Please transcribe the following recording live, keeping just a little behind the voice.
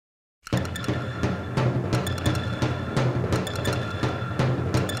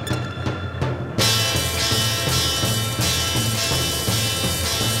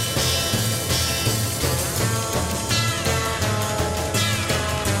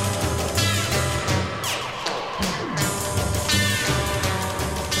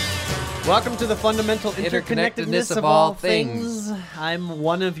Welcome to the fundamental interconnectedness of all things. I'm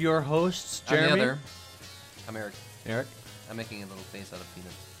one of your hosts, Jeremy. I'm the other. I'm Eric. Eric, I'm making a little face out of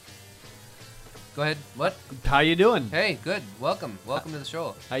peanut. Go ahead. What? how you doing? Hey, good. Welcome. Welcome to the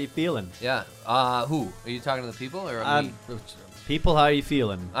show. How you feeling? Yeah. Who? Are you talking to the people or me? People, how you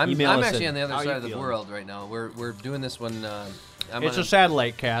feeling? I'm Email us actually at on the other how side you of the feeling. world right now. We're doing this one. It's a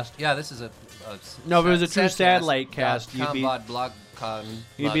satellite cast. Yeah, this is a No, if it was a true satellite cast, you'd be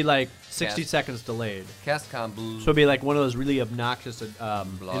like 60 cast. seconds delayed. Castcom Blue. So it'd be like one of those really obnoxious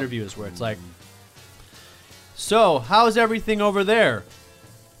interviews where it's like, so, how's everything over there?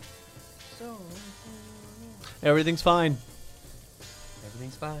 Everything's fine.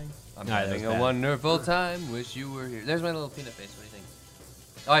 Everything's fine. I'm All right, that having was a bad. wonderful time. Wish you were here. There's my little peanut face. What do you think?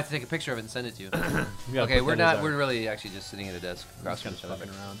 Oh, I have to take a picture of it and send it to you. Okay, we're not. We're really actually just sitting at a desk across from each other.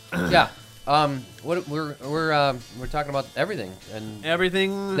 around. Yeah. What we're talking about everything and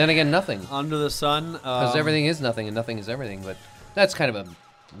Everything then again nothing under the sun. because everything is nothing and nothing is everything. But that's kind of a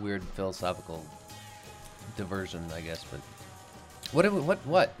weird philosophical diversion, I guess. But what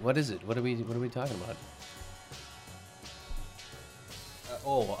is it? What are we talking about?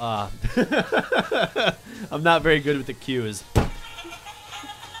 I'm not very good with the cues.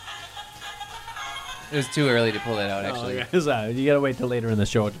 It was too early to pull that out, actually. You gotta wait till later in the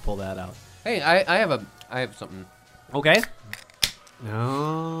show to pull that out. Hey, I have something. Okay.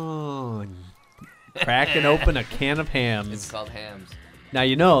 No. Cracking open a can of hams. It's called hams. Now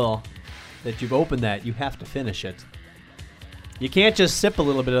you know that you've opened that. You have to finish it. You can't just sip a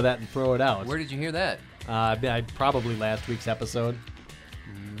little bit of that and throw it out. Where did you hear that? Probably last week's episode.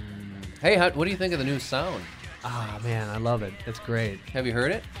 Hey, what do you think of the new sound? Ah, man, I love it. It's great. Have you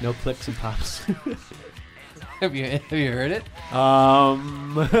heard it? No clicks and pops. Have you heard it?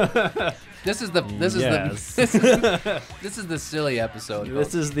 This is the Yes. this is the silly episode.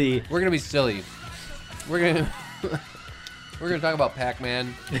 This is the We're gonna be silly. We're gonna talk about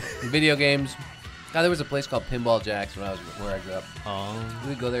Pac-Man, video games. God, there was a place called Pinball Jacks where I grew up.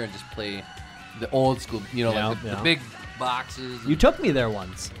 We'd go there and just play the old school, like the big boxes. You took me there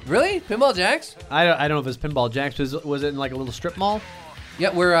once. Really? Pinball Jacks? I don't know if it was Pinball Jacks. Was it in like a little strip mall?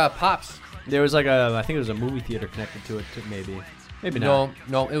 Yeah, we're Pops. There was like I think it was a movie theater connected to it, maybe not.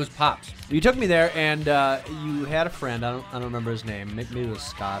 No, it was Pops. You took me there, and you had a friend. I don't remember his name. Maybe it was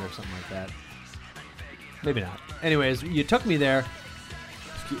Scott or something like that. Maybe not. Anyways, you took me there.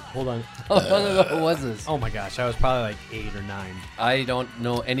 Hold on. How long ago was this? Oh my gosh, I was probably like 8 or 9. I don't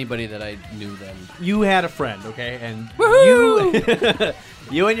know anybody that I knew then. You had a friend, okay, and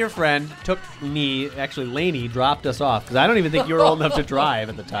you and your friend took me. Actually, Lainey dropped us off because I don't even think you were old enough to drive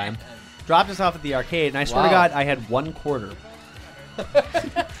at the time. Dropped us off at the arcade, and I swear to God, I had 1 quarter.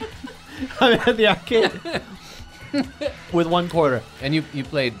 I'm at the arcade with 1 quarter. And you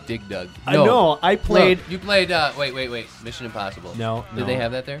played Dig Dug. I know. I played. No, you played. Wait. Mission Impossible. No. Did they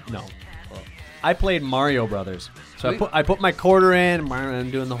have that there? No. I played Mario Brothers. So I put my quarter in, and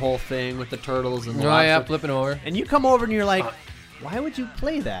I'm doing the whole thing with the turtles and the lobster. Flipping over. And you come over and you're like, why would you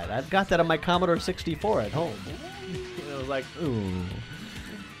play that? I've got that on my Commodore 64 at home. And I was like, ooh.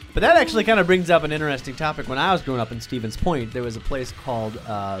 But that actually kind of brings up an interesting topic. When I was growing up in Stevens Point, there was a place called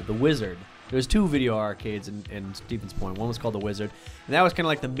The Wizard. There was 2 video arcades in Stevens Point. One was called The Wizard, and that was kind of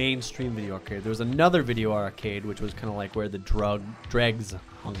like the mainstream video arcade. There was another video arcade, which was kind of like where the dregs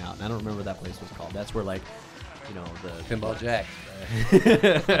hung out. And I don't remember what that place was called. That's where, like, the Pinball Jack.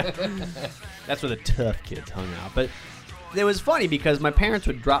 That's where the tough kids hung out. But it was funny because my parents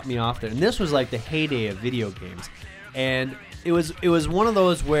would drop me off there, and this was like the heyday of video games. And it was one of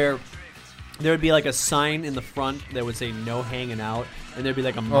those where there would be like a sign in the front that would say no hanging out, and there'd be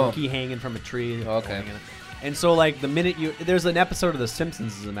like a monkey hanging from a tree. Okay. And so like the minute there's an episode of The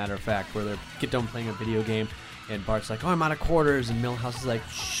Simpsons, as a matter of fact, where they get done playing a video game, and Bart's like, oh, I'm out of quarters, and Milhouse is like,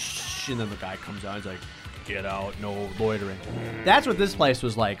 shh, and then the guy comes out, he's like, get out, no loitering. That's what this place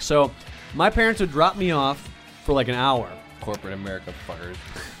was like. So my parents would drop me off for like an hour. Corporate America fuckers.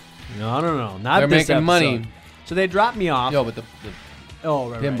 No, not They're this making episode. money. So they dropped me off. Yo, but the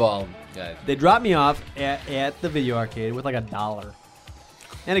right. pinball guys. They dropped me off at the video arcade with like $1.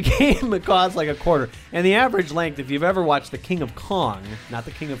 And a game that costs like a quarter. And the average length, if you've ever watched The King of Kong, not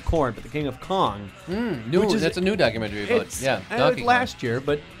The King of Corn, but The King of Kong. That's a new documentary about Donkey Kong. Last year,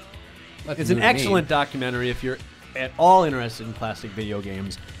 but That's it's new an to me. excellent documentary if you're at all interested in classic video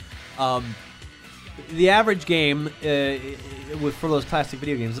games. The average game for those classic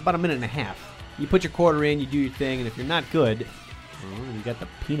video games is about 1.5 minutes. You put your quarter in, you do your thing, and if you're not good, you got the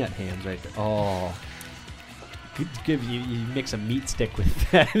peanut hands right there. Oh. You mix a meat stick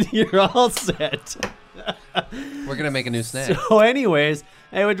with that, you're all set. We're gonna make a new snack. So anyways,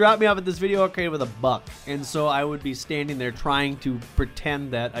 they would drop me off at this video arcade with $1. And so I would be standing there trying to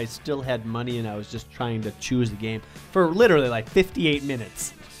pretend that I still had money and I was just trying to choose the game for literally like 58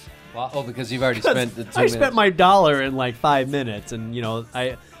 minutes. Well, oh, because you've already spent the 2 I minutes. spent my $1 in like 5 minutes, and you know,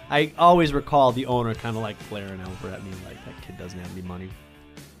 I always recall the owner kind of like glaring over at me like, that kid doesn't have any money.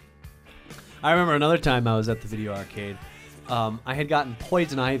 I remember another time I was at the video arcade. I had gotten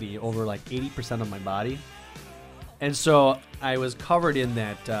poison ivy over like 80% of my body. And so I was covered in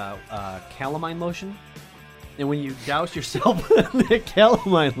that calamine lotion. And when you douse yourself in the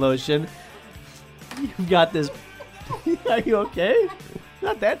calamine lotion, you've got this... Are you okay?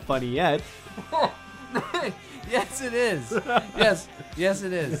 Not that funny yet. Yes, it is. Yes,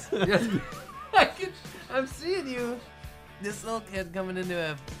 it is. Yes. I'm seeing you. This little kid coming into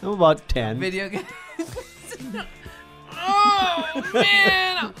a I'm about 10. video game. Oh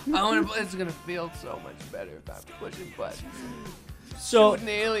man! It's gonna feel so much better if I'm pushing buttons. So Shooting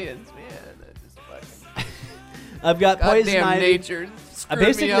aliens, man. That just fucking I've got poison goddamn ivy. nature. I screwed me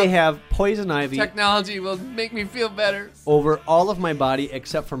basically up. have poison ivy Technology will make me feel better. over all of my body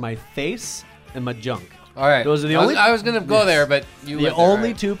except for my face and my junk. All right. Those are the I was- only- I was gonna go there, but you. The went there, only all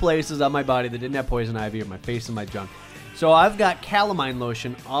right. two places on my body that didn't have poison ivy are my face and my junk. So I've got calamine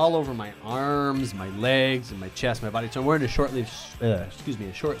lotion all over my arms, my legs, and my chest, my body. So I'm wearing a short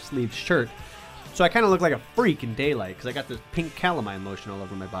sleeve shirt. So I kind of look like a freak in daylight because I got this pink calamine lotion all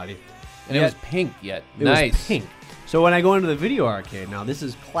over my body. And it was pink yet. It Nice. was pink. So when I go into the video arcade, now this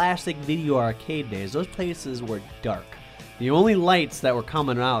is classic video arcade days. Those places were dark. The only lights that were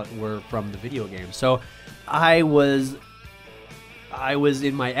coming out were from the video game. So I was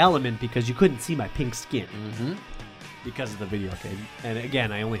in my element because you couldn't see my pink skin Mm-hmm. because of the video arcade. And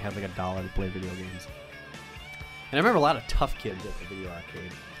again, I only had like $1 to play video games. And I remember a lot of tough kids at the video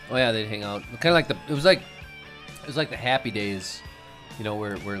arcade. Oh yeah, they'd hang out. Kind of like it was like the Happy Days, you know,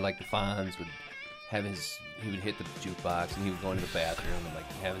 where like the Fonz would have he would hit the jukebox and he would go into the bathroom and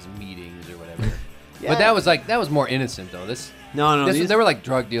like have his meetings or whatever. Yeah. But that was more innocent though. No, There were like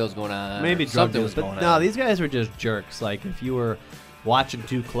drug deals going on. maybe or drug something deals, was going but no, on. these guys were just jerks. Like if you were watching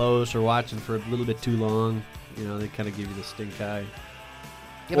too close or watching for a little bit too long, you know, they kind of give you the stink eye.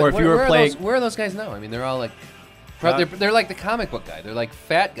 Yeah, or but if you were playing, where are those guys now? I mean, they're all like, Rock- they're like the comic book guy. They're like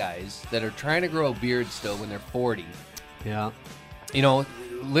fat guys that are trying to grow a beard still when they're 40. yeah, You know,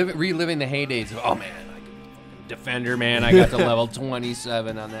 reliving the heydays of, oh man, I can fucking Defender, man. I got to level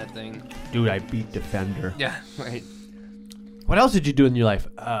 27 on that thing. dude, I beat Defender. Yeah, right. What else did you do in your life?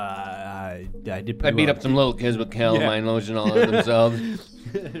 I did. I beat up some little kids with calamine lotion all over themselves.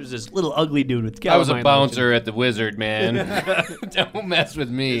 There's this little ugly dude with I was a calamine bouncer lotion. at the Wizard, man. Don't mess with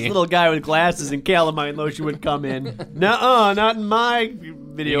me. This little guy with glasses and calamine lotion would come in. Nuh-uh, not in my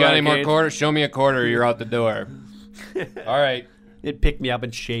video. You got any more arcade. quarters? Show me a quarter. You're out the door. All right. It'd pick me up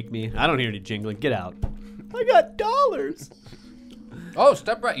and shake me. I don't hear any jingling. Get out. I got dollars. Oh,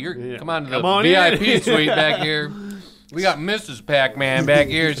 step right. Come on to the VIP in. suite back here. We got Mrs. Pac-Man back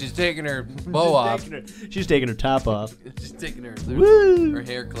here. She's taking her bow off. She's taking her top off. She's taking her Woo!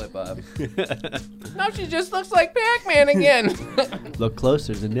 hair clip off. Now she just looks like Pac-Man again. Look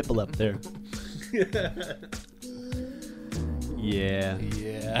closer. There's a nipple up there. Yeah.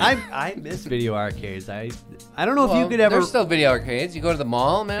 Yeah. I miss video arcades. I don't know if you could ever. There's still video arcades. You go to the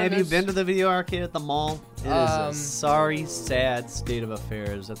mall, man. Have you there's- been to the video arcade at the mall? It is a Um, sorry, sad state of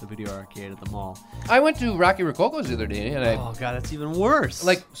affairs at the video arcade at the mall. I went to Rocky Rococo's the other day, and Oh god, that's even worse.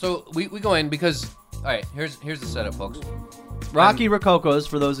 so we go in because, all right, here's the setup, folks. Rocky Rococo's,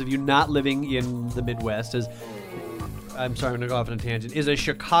 for those of you not living in the Midwest, is, I'm sorry, I'm going to go off on a tangent, is a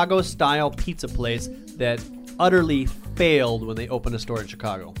Chicago-style pizza place that utterly failed when they opened a store in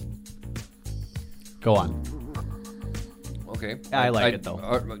Chicago. Go on. Okay. I like it,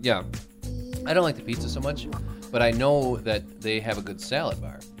 though. Yeah. I don't like the pizza so much, but I know that they have a good salad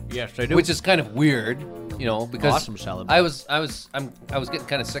bar, Yes, I do. which is kind of weird, you know, because Awesome salad bar. I was getting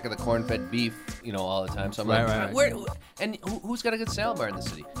kind of sick of the corn-fed beef, you know, all the time. So I'm like, Right. who's got a good salad bar in the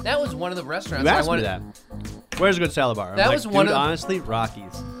city? That was one of the restaurants you I asked me wanted. that. Where's a good salad bar? I'm That like, was one dude, of- honestly,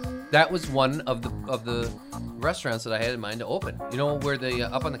 Rocky's. That was one of the restaurants that I had in mind to open. You know where they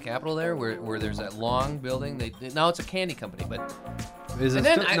up on the Capitol there, where there's that long building. Now it's a candy company, but Is it And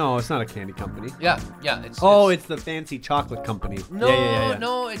then still- no, it's not a candy company. yeah. It's the fancy chocolate company. no, yeah.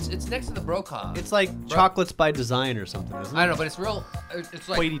 no, it's next to the Brokaw. It's like Chocolates by Design or something, isn't it? I don't know, but it's real. It's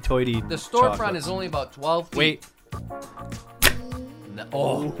like Hoity-toity the storefront chocolates. is only about 12 feet. Wait. No,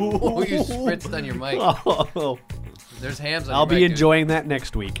 you spritzed on your mic. Oh. There's hams on I'll your be mic, dude. enjoying that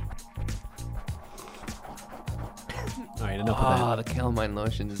next week. All right, enough Oh, of the calamine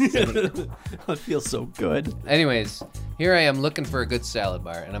lotion is that. It feels so good. Anyways, here I am looking for a good salad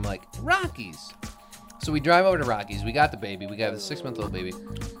bar, and I'm like, Rockies. So we drive over to Rockies. We got the baby. We got the 6-month-old baby.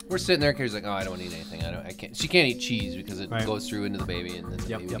 We're sitting there. Carrie's like, oh, I don't eat anything. I can't. She can't eat cheese because it goes through into the baby, and then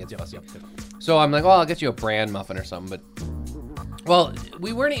the baby gets fussy. So I'm like, well, I'll get you a bran muffin or something. But, well,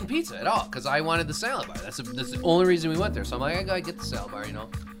 we weren't eating pizza at all because I wanted the salad bar. That's the only reason we went there. So I'm like, I gotta get the salad bar,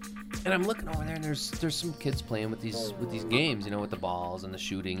 And I'm looking over there, and there's some kids playing with these games, with the balls and the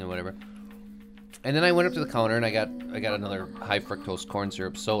shooting and whatever. And then I went up to the counter, and I got another high fructose corn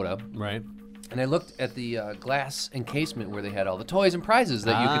syrup soda. Right. And I looked at the glass encasement where they had all the toys and prizes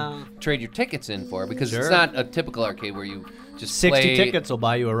that you could trade your tickets in for, because it's not a typical arcade where you just 60 tickets will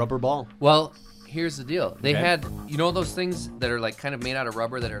buy you a rubber ball. Well, here's the deal. They had, those things that are like kind of made out of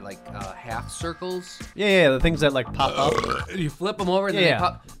rubber that are like half circles? Yeah, the things that like pop up. You flip them over and then they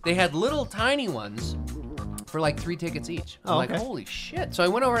pop. They had little tiny ones for like 3 tickets each. I'm like, holy shit. So I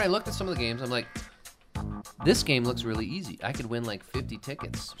went over and I looked at some of the games. I'm like, this game looks really easy. I could win like 50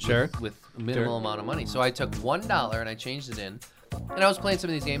 tickets with a minimal amount of money. So I took $1 and I changed it in, and I was playing some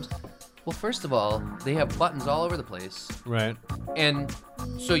of these games. Well, first of all, they have buttons all over the place. Right. And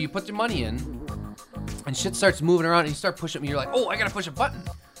so you put your money in, and shit starts moving around, and you start pushing, and you're like, oh, I gotta push a button.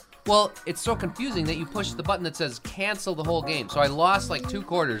 Well, it's so confusing that you push the button that says cancel the whole game. So I lost like 2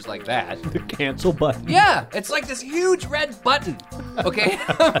 quarters like that. The cancel button. Yeah, it's like this huge red button. Okay?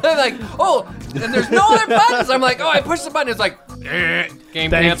 I'm like, oh, and there's no other buttons. I'm like, oh, I pushed the button. It's like, game Thanks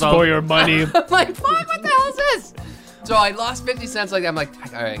canceled. for your money. I'm like, fuck, what the hell is this? So I lost 50 cents like that. I'm like,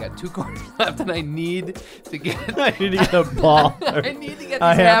 all right, I got 2 quarters left, and I need to get... I need to get a ball. I need to get these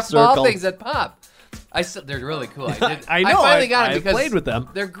half ball things that pop. They're really cool. I know. I finally got them because I played with them.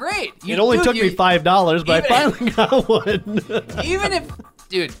 They're great. It only took me $5, but I finally got one. Even if,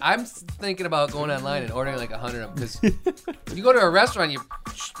 dude, I'm thinking about going online and ordering like 100 of them, because you go to a restaurant, you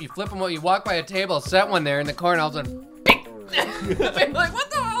flip them, you walk by a table, set one there in the corner, all of a sudden, I'm like,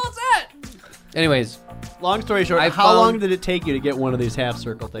 what the hell is that? Anyways. Long story short, how long did it take you to get one of these half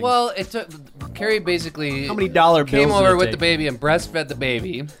circle things? Well, it took, Carrie basically how many dollar bills came over with the baby and breastfed the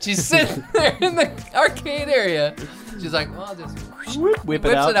baby. She's sitting there in the arcade area. She's like, well, I'll just whip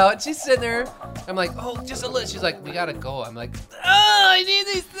it out. She's sitting there. I'm like, oh, just a little. She's like, we gotta go. I'm like, oh, I need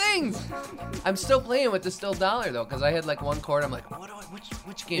these things. I'm still playing with the still dollar though, because I had like 1 quarter. I'm like,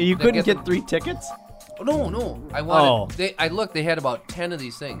 which game? You couldn't get 3 tickets? No. I wanted. I looked. They had about 10 of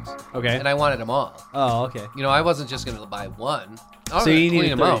these things. Okay. And I wanted them all. Oh, okay. I wasn't just gonna buy one. So you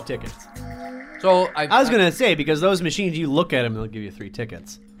needed 30 tickets. So I was gonna say, because those machines, you look at them, they'll give you 3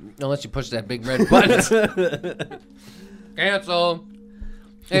 tickets. Unless you push that big red button. Cancel.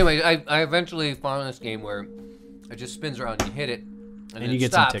 Anyway, I eventually found this game where it just spins around, you hit it, and you it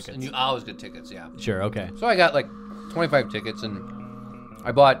get stops, some tickets. and you always get tickets, yeah. Sure, okay. So I got like 25 tickets, and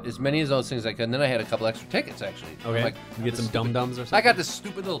I bought as many of those things as I could, and then I had a couple extra tickets, actually. Okay, like, you get some dum-dums or something? I got this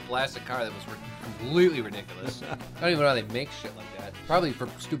stupid little plastic car that was completely ridiculous. I don't even know how they make shit like that. Probably for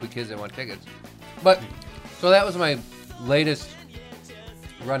stupid kids that want tickets. But, so that was my latest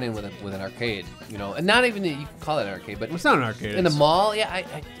run-in with an arcade, and not even you can call it an arcade, but it's not an arcade. In the mall, yeah. I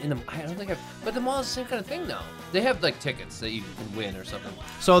don't think but the mall is the same kind of thing now. They have like tickets that you can win or something.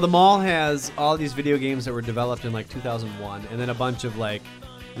 So the mall has all these video games that were developed in like 2001, and then a bunch of like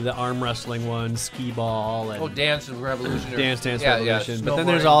the arm wrestling ones, skee ball, and Dance Revolution. Dance Revolution. Yeah, but then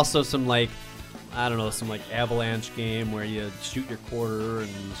there's also some like, I don't know, some like avalanche game where you shoot your quarter and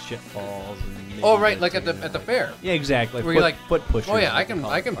shit falls. And right, like at the fair. Yeah, exactly. Where you like foot pushers. Oh yeah, I can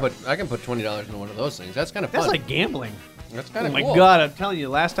put $20 into one of those things. That's kind of fun. That's like gambling. That's kind of cool. Oh my god, I'm telling you,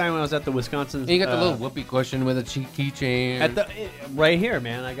 last time I was at the Wisconsin, you got the little whoopee cushion with a keychain. At the right here,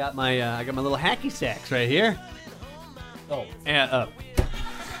 man. I got my little hacky sacks right here. Oh, and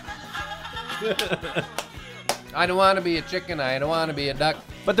I don't want to be a chicken. I don't want to be a duck.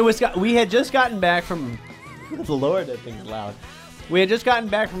 But we had just gotten back from the Lord, that thing's loud. We had just gotten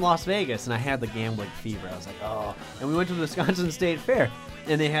back from Las Vegas, and I had the gambling fever. I was like, oh. And we went to the Wisconsin State Fair,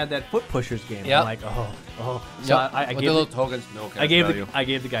 and they had that foot pushers game. Yep. I'm like, oh. So I with gave the little tokens. No, I gave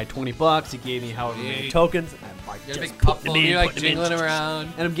the guy $20. He gave me however many tokens. And I'm like, just putting them in, you're like jingling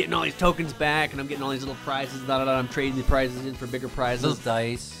around. And I'm getting all these tokens back, and I'm getting all these little prizes. I'm trading the prizes in for bigger prizes. Little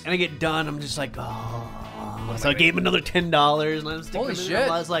dice. And I get done. I'm just like, oh. So I gave him another $10, and I was holy shit!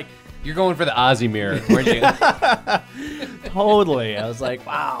 I was like, you're going for the Ozzy mirror, weren't you? Totally. I was like,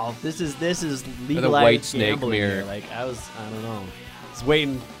 wow, this is legalized the white snake mirror. Here. Like I don't know. I was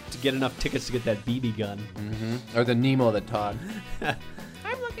waiting to get enough tickets to get that BB gun. Mm-hmm. Or the Nemo that Todd.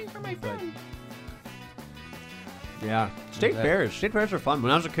 I'm looking for my friend. Yeah. State fairs are fun.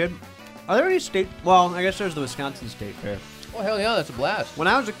 When I was a kid, Are there any state? Well, I guess there's the Wisconsin State Fair. Oh hell yeah, that's a blast. When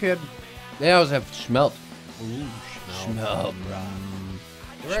I was a kid, They always have schmelt. ooh, Schmelt.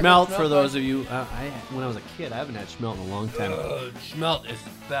 Schmelt, for those of you, when I was a kid, I haven't had schmelt in a long time. Schmelt is the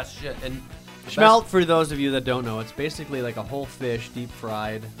best shit. And Schmelt, for those of you that don't know, it's basically like a whole fish, deep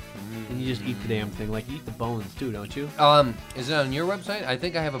fried, and you just eat the damn thing. Like, you eat the bones too, don't you? Is it on your website? I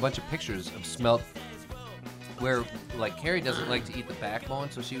think I have a bunch of pictures of smelt where, like, Carrie doesn't like to eat the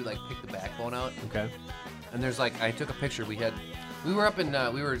backbone, so she would, like, pick the backbone out. Okay. And there's, like, I took a picture. We were up in,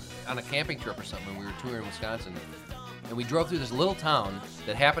 we were on a camping trip or something. We were touring Wisconsin. And we drove through this little town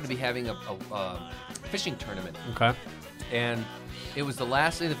that happened to be having a fishing tournament. Okay. And it was the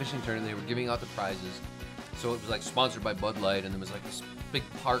last day of the fishing tournament. They were giving out the prizes. So it was like sponsored by Bud Light, and there was like this big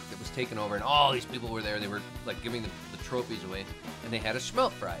park that was taken over, and all these people were there. They were like giving the trophies away, and they had a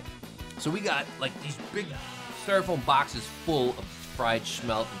schmelt fry. So we got like these big styrofoam boxes full of fried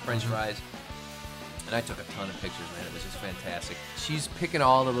schmelt and French fries. And I took a ton of pictures, man. It was just fantastic. She's picking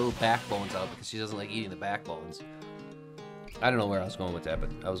all the little backbones out because she doesn't like eating the backbones. I don't know where I was going with that, but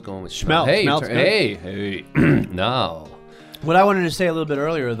I was going with Schmelt. Hey, Schmelt's good. hey, no. What I wanted to say a little bit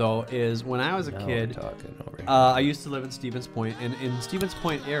earlier, though, is when I was a Now kid, we're talking over here. I used to live in Stevens Point, and in Stevens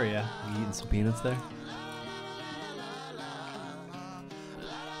Point area, you eating some peanuts there?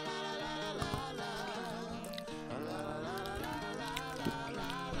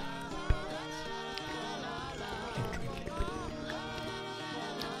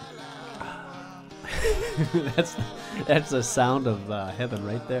 That's the sound of heaven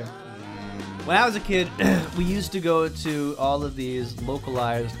right there. When I was a kid, we used to go to all of these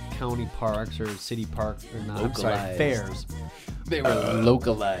localized county parks or city parks, or not, I'm sorry, Localized. fairs. They were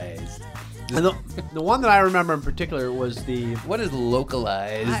localized. And the one that I remember in particular was the... What does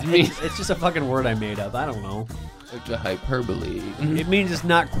localized mean? It's just a fucking word I made up. I don't know. It's a hyperbole. It means it's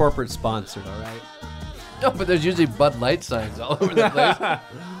not corporate sponsored, all right? No, but there's usually Bud Light signs all over the place.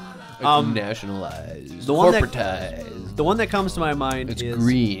 It's nationalized, the one that- corporatized. The one that comes to my mind It's is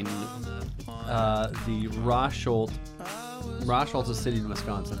green. The Rosholt. Rosholt's a city in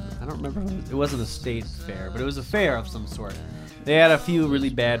Wisconsin. I don't remember. It wasn't a state fair, but it was a fair of some sort. They had a few really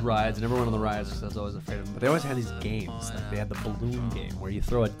bad rides, and everyone on the rides was always afraid of them. But they always had these games. Like they had the balloon game where you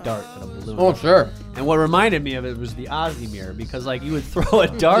throw a dart at a balloon. Oh, sure. And what reminded me of it was the Ozzy mirror, because like you would throw a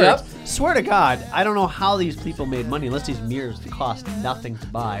dart. Yep. Swear to God, I don't know how these people made money unless these mirrors cost nothing to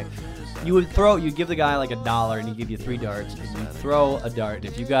buy. You'd give the guy like $1 and he'd give you 3 darts, and you'd throw a dart, and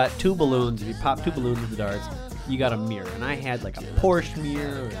if you got 2 balloons, if you pop 2 balloons with the darts, you got a mirror. And I had like a Porsche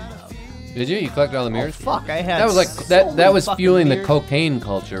mirror and Did you? You collected all the mirrors? oh, fuck, I had That was like so that many was fucking fueling the mirrors. cocaine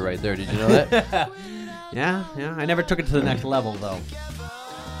culture right there. Did you know that? Yeah, I never took it to the next level though.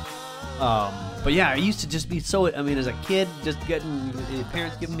 But yeah, I used to just be so. I mean, as a kid, just getting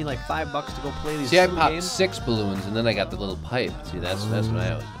parents giving me like $5 to go play these. See, I silly popped games. 6 balloons and then I got the little pipe. See, that's what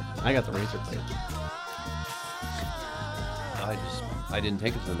I always did. I got the razor blade. I didn't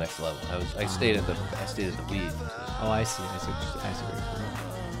take it to the next level. I stayed at the weed. Oh, I see. I see what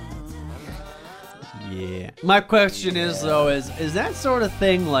you're Yeah. My question is though, is that sort of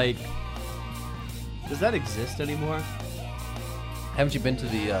thing like? Does that exist anymore? Haven't you been to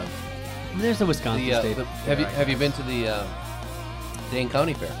the? There's the Wisconsin State. Have you been to the Dane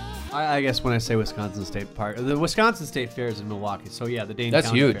County Fair? I guess when I say Wisconsin State Park, the Wisconsin State Fair is in Milwaukee. So yeah, the Dane That's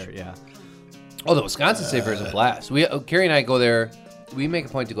County huge. Fair. Yeah. Oh, the Wisconsin State Fair is a blast. Carrie and I go there. We make a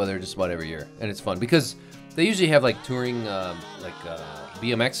point to go there just about every year, and it's fun because they usually have like touring,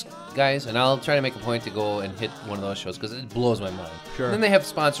 BMX guys, and I'll try to make a point to go and hit one of those shows because it blows my mind. Sure. And then they have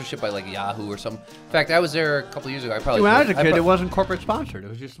sponsorship by like Yahoo or something. In fact, I was there a couple of years ago. When I was a kid, it wasn't corporate sponsored. It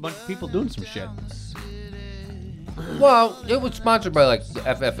was just a bunch of people doing some shit. Well, it was sponsored by like the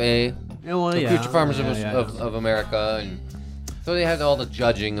FFA, Yeah, well, the yeah. Future Farmers Yeah. of America, and so they had all the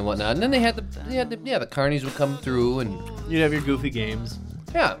judging and whatnot. And then they had the carnies would come through, and You'd have your goofy games.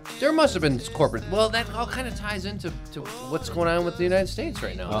 yeah, there must have been corporate. Well, that all kind of ties into what's going on with the United States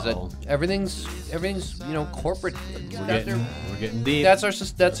right now. Is Uh-oh. that everything's corporate. We're getting deep.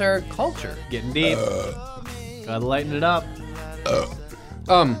 That's our culture. Getting deep. Gotta lighten it up.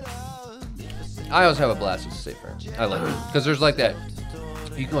 I always have a blast at the state fair. I like it because there's like that.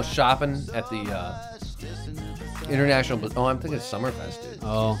 You can go shopping at the international. Oh, I'm thinking Summerfest, dude.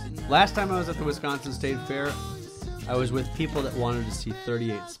 Oh, last time I was at the Wisconsin State Fair, I was with people that wanted to see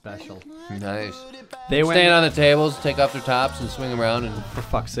 38 Special. Nice. They went. Stand on the tables, take off their tops, and swing around. And For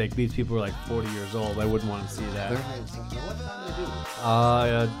fuck's sake, these people were like 40 years old. I wouldn't want to see that. what time do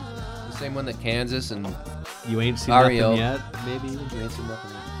they do? The same one that Kansas and You ain't seen REO. nothing yet, maybe? you ain't seen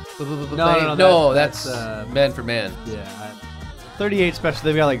nothing. No, No, that's that's man for man. yeah. 38 Special.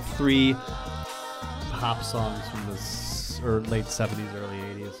 They've got like 3 pop songs from the late 70s, early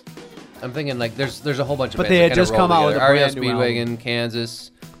 80s. I'm thinking like there's a whole bunch of But bands they that had kinda just roll come out with together. a REO brand new album. Speedwagon,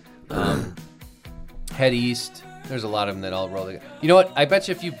 Kansas, Head East. There's a lot of them that all roll together. You know what? I bet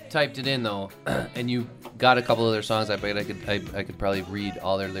you if you typed it in though, and you got a couple of their songs, I bet I could probably read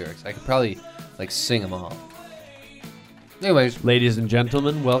all their lyrics. I could probably like sing them all. Anyways, Ladies and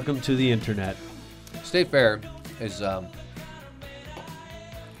gentlemen, welcome to the internet. State Fair is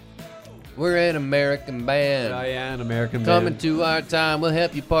we're an American band. Oh yeah, an American Coming band. to our time, we'll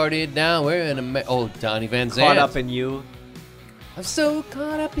help you party it down. We're an Donnie Van Zandt. Caught up in you. I'm so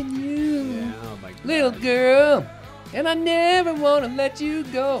caught up in you, Yeah, oh my God. little girl, and I never want to let you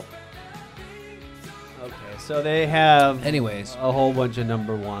go. Okay, so they have Anyways, a whole bunch of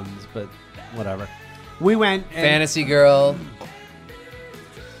number ones, but whatever. We went and, Fantasy Girl.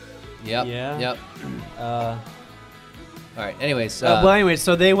 Yep. Yeah. Yep. Uh, All right. Anyways, well, anyway,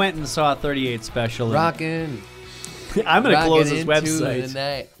 so they went and saw 38 Special. and- rocking. I'm gonna close this into website. the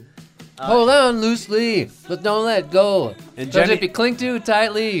night. Hold on loosely, but don't let go. And Because Jenny- if you cling too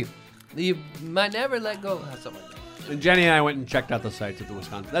tightly, you might never let go. Something like that. And Jenny and I went and checked out the sites at the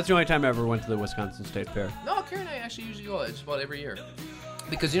Wisconsin. That's the only time I ever went to the Wisconsin State Fair. No, Karen and I actually usually go just about every year.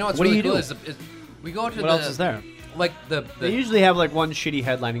 Because you know what's What do really you cool do? is we go to What else is there? Like the They usually have like one shitty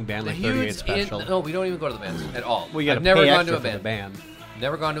headlining band, like 38 Special. no, we don't even go to the bands at all. Well, you gotta I've never pay gone extra to a for the band. band.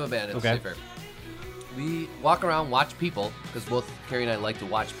 Never gone to a band at Okay. the State Fair. We walk around, watch people, because both Carrie and I like to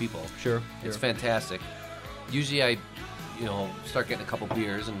watch people. Sure. It's fantastic. Usually I, start getting a couple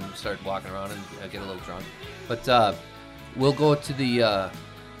beers and start walking around and I get a little drunk. But we'll go to the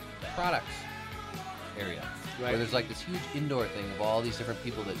products area where there's like this huge indoor thing of all these different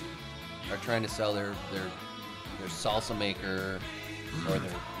people that are trying to sell their salsa maker or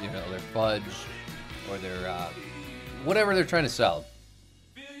their fudge or their whatever they're trying to sell.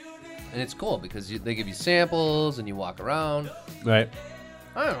 And it's cool because they give you samples and you walk around. Right.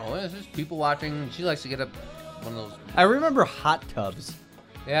 I don't know. It's just people watching. She likes to get one of those. I remember hot tubs.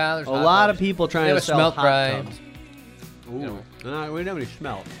 Yeah, there's A lot of people They trying have to a sell smelt hot fry. tubs. Ooh. We don't have any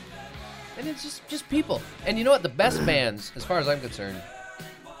smelt. And it's just people. And you know what? The best bands, as far as I'm concerned,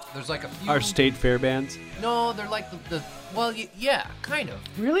 there's like a few. Our State Fair bands. No, they're like yeah, kind of.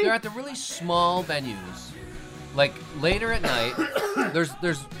 Really? They're at the really small venues. Like later at night,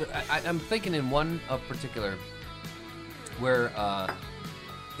 I'm thinking in one of particular where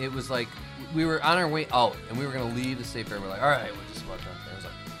it was like we were on our way out and we were gonna leave the State Fair. We're like, all right, we're just about done. It was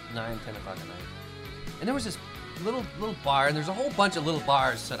like 9, 10 o'clock at night, and there was this little bar, and there's a whole bunch of little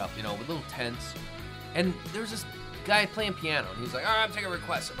bars set up, with little tents, and there was this guy playing piano, and he's like, all right, I'm taking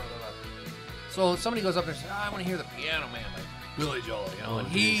requests. Blah, blah, blah. So somebody goes up there and says, I want to hear the Piano Man, like Billy Joel, and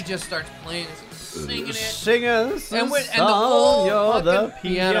he just starts playing, singing it. Sing us And, a the song, whole you're the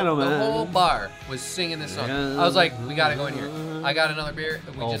fucking piano man. the whole bar was singing this song. I was like, we gotta go in here. I got another beer.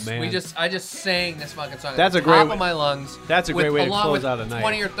 I just sang this fucking song. That's at a the great top way- of my lungs. That's a great way to along close with out a night.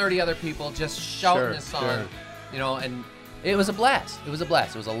 20 or 30 other people just shouting Sure, this song. sure. And it was a blast. It was a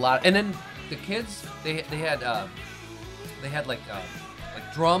blast. It was a lot. And then the kids, they had like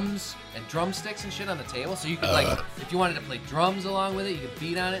drums and drumsticks and shit on the table, so you could if you wanted to play drums along with it, you could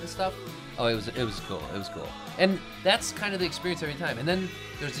beat on it and stuff. Oh, it was cool. It was cool. And that's kind of the experience every time. And then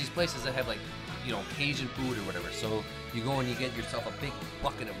there's these places that have like, Cajun food or whatever. So you go and you get yourself a big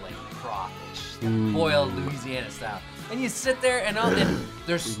bucket of like crawfish, boiled Louisiana style, and you sit there and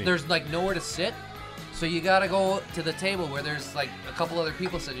there's like nowhere to sit. So you gotta go to the table where there's like a couple other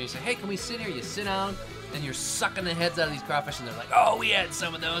people sitting. You say, "Hey, can we sit here?" You sit down, and you're sucking the heads out of these crawfish, and they're like, "Oh, we had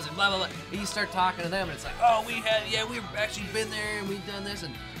some of those," and blah blah blah. And you start talking to them, and it's like, "Oh, we've actually been there, and we've done this,"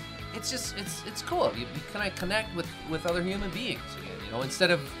 and it's just it's cool. You kind of connect with other human beings again,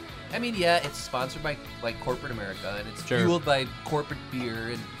 instead of. I mean, yeah, it's sponsored by corporate America, and it's fueled by corporate beer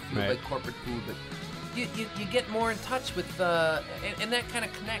and fueled by corporate food, but you get more in touch with and that kind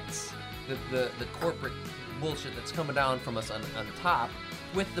of connects the corporate bullshit that's coming down from us on top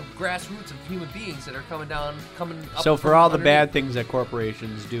with the grassroots of human beings that are coming up. So for all the underneath. bad things that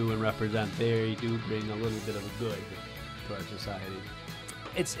corporations do and represent, they do bring a little bit of a good to our society.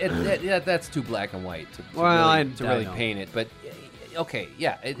 That's too black and white to I really know. paint it, but okay,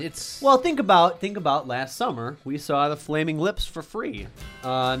 yeah, it's Well, think about last summer. We saw the Flaming Lips for free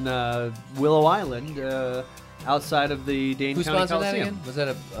on Willow Island, outside of the Dane who County sponsored that Coliseum. again? Was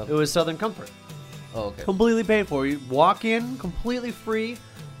that It was Southern Comfort. Oh, okay. Completely paid for. You walk in, completely free.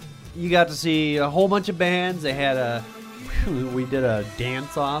 You got to see a whole bunch of bands. They had we did a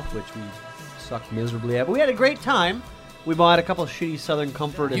dance off, which we sucked miserably at, but we had a great time. We bought a couple of shitty Southern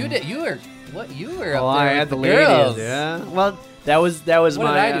Comfort. You and, did. You were what? You were up Oh, there I with had the ladies. girls. Yeah. Well, that was What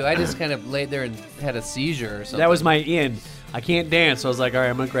my. did I do? I just kind of laid there and had a seizure or something. That was my in. I can't dance, so I was like, all right,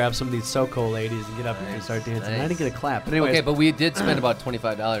 I'm gonna grab some of these SoCo ladies and get up here and start dancing. Nice. I didn't get a clap. But anyways, Okay, but we did spend about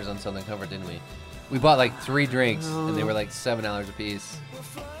 $25 on Southern Comfort, didn't we? We bought like 3 drinks, and they were like $7 a piece.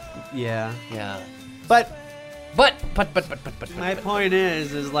 yeah. Yeah. But But. my point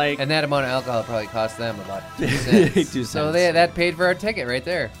is like, And that amount of alcohol probably cost them about 2 cents. 2 cents. So that paid for our ticket right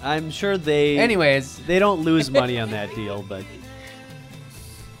there. I'm sure they. Anyways. They don't lose money on that deal, but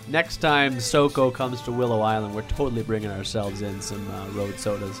next time SoCo comes to Willow Island, we're totally bringing ourselves in some road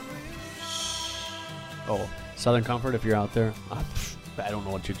sodas. Oh, Southern Comfort, if you're out there, I don't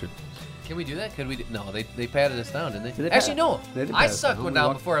know what you did. Can we do that? Could we? No, they patted us down, didn't they? Did they Actually, no. They did I pat us sucked down. one We down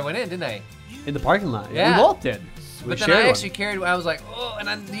walked- before I went in, didn't I? In the parking lot. Yeah. We both did. We But then shared I one. actually carried. I was like, oh, and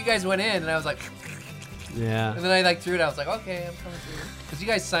then you guys went in, and I was like, Yeah. and then I like threw it. I was like, okay, I'm coming through. Because you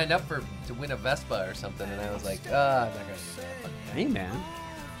guys signed up to win a Vespa or something, and I was like, I'm not gonna do that. Fuck that. Hey, man.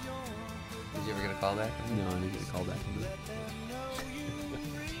 Did you ever get a call back? No, I didn't get a call back from that.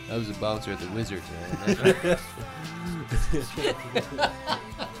 I was a bouncer at the Wizards, man.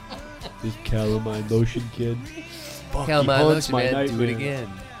 This calamine lotion kid. Fuck, Calamine he haunts lotion, my man. Do it nightmare. again.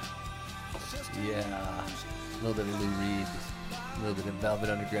 Yeah. A little bit of Lou Reed. A little bit of Velvet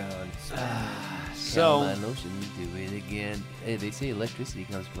Underground. So, Calamine lotion, do it again. Hey, they say electricity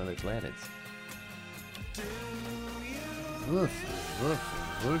comes from other planets.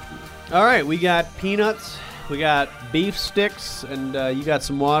 all right, we got peanuts, we got beef sticks, and you got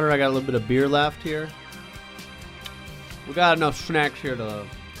some water. I got a little bit of beer left here. We got enough snacks here to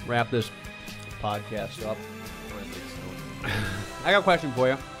wrap this podcast up. I got a question for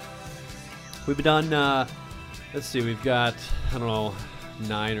you. We've done, let's see, we've got, I don't know,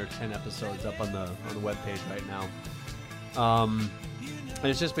 9 or 10 episodes up on the webpage right now. And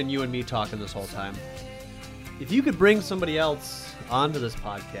it's just been you and me talking this whole time. If you could bring somebody else onto this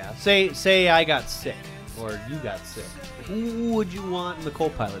podcast, say I got sick or you got sick, who would you want in the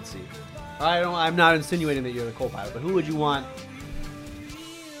co-pilot seat? I'm not insinuating that you're the co-pilot, but who would you want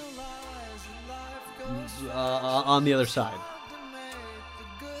on the other side?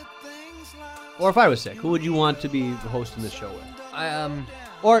 Or if I was sick, who would you want to be hosting this show with?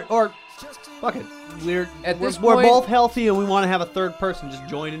 Or fuck it, we're both healthy and we want to have a third person just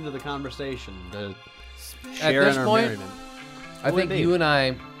join into the conversation to share in our point, merriment. I think you and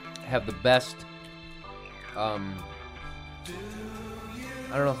I have the best. I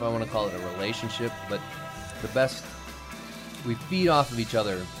don't know if I want to call it a relationship, but the best. We feed off of each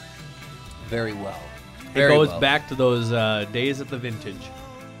other very well. It goes back to those days at the Vintage.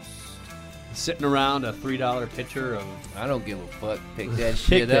 Sitting around a $3 pitcher of... I don't give a fuck. Pick that Pick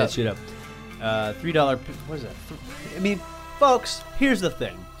shit that up. shit up. $3... What is that? I mean, folks, here's the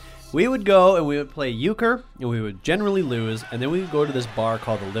thing. We would go and we would play euchre, and we would generally lose, and then we would go to this bar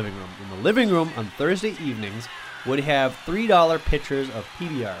called the Living Room. And the Living Room on Thursday evenings would have $3 pitchers of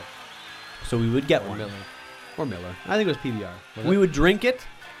PBR. So we would get one. Miller. Or Miller. I think it was PBR. Was We it? would drink it,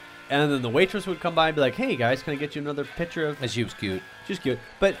 and then the waitress would come by and be like, hey, guys, can I get you another pitcher of... And she was cute. She's cute.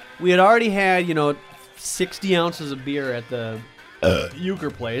 But we had already had, 60 ounces of beer at the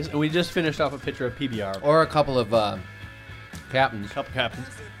euchre place, and we just finished off a pitcher of PBR. Or a couple of captains. Cup captains.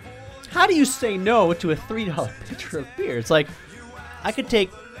 How do you say no to a $3 pitcher of beer? It's like, I could take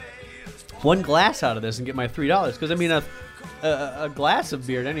one glass out of this and get my $3. Because, I mean, a glass of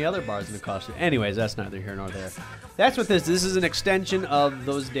beer at any other bar is going to cost you. Anyways, that's neither here nor there. That's what this is an extension of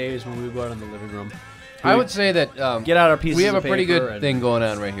those days when we would go out in the living room. I would say that Get out our pieces we have of a pretty paper good and- thing going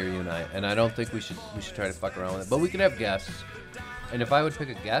on right here, you and I. And I don't think we should try to fuck around with it. But we could have guests. And if I would pick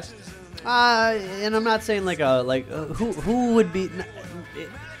a guest, And I'm not saying who would be...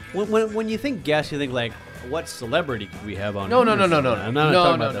 When you think guests, you think like, what celebrity could we have on? No, here? no. I'm not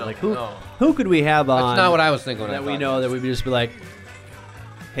talking about that. no, Like no. who could we have on? that's not what I was thinking when I that we thought know of that this. we'd just be like,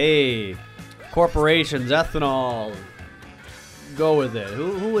 hey, corporations, ethanol, go with it.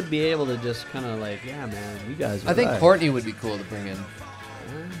 Who would be able to just kind of like, yeah, man, you guys. I think right. Courtney would be cool to bring in.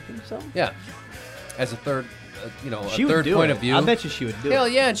 I think so. Yeah. As a third, She a would third do point it. of view. I bet you she would do Hell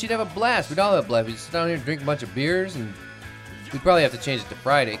it. yeah, and she'd have a blast. We'd all have a blast. We'd sit down here and drink a bunch of beers, and we'd probably have to change it to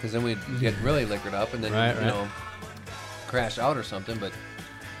Friday because then we'd get really liquored up and then Right. crash out or something. But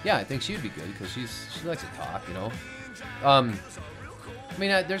yeah, I think she'd be good because she likes to talk. I mean,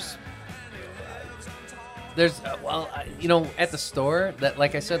 there's at the store that,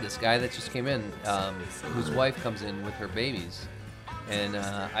 like I said, this guy that just came in, whose wife comes in with her babies. And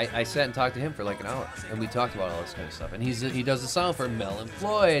I sat and talked to him for like an hour, and we talked about all this kind of stuff. And he does the sound for Mel and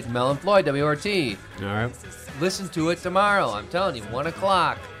Floyd, WRT. All right. Listen to it tomorrow. I'm telling you, 1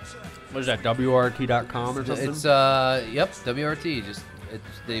 o'clock. What is that? WRT.com or something? It's yep, WRT.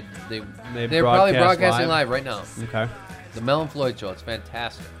 They're probably broadcast broadcasting live right now. Okay. The Mel and Floyd show. It's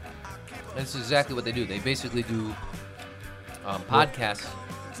fantastic. And it's exactly what they do. They basically do podcasts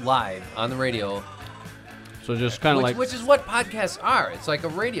live on the radio. So just kind of like... Which is what podcasts are. It's like a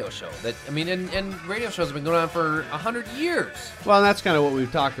radio show. And radio shows have been going on for 100 years. Well, and that's kind of what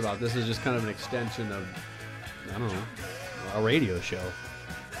we've talked about. This is just kind of an extension of, I don't know, a radio show.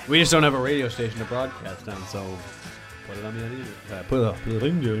 We just don't have a radio station to broadcast on, so put it on the internet. Put it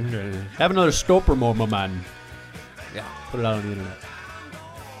on. Have another Stoper moment, man. Yeah. Put it out on the internet.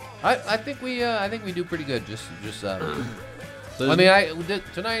 I think we do pretty good. Just So I mean, we did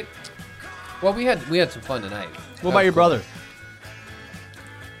tonight. Well, we had some fun tonight. What about your brother?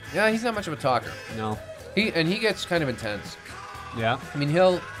 Yeah, he's not much of a talker. No. He gets kind of intense. Yeah. I mean, he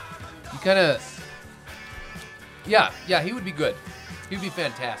would be good. He'd be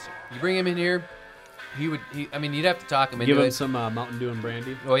fantastic. You bring him in here, you'd have to talk him into it. Give him some Mountain Dew and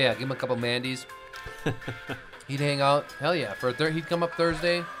brandy. Oh yeah, give him a couple Mandy's. He'd hang out. Hell yeah, he'd come up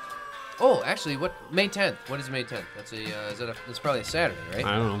Thursday. Oh, actually, May 10th? What is May 10th? That's probably a Saturday, right?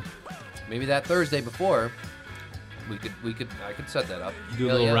 I don't know. Maybe that Thursday before, I could set that up.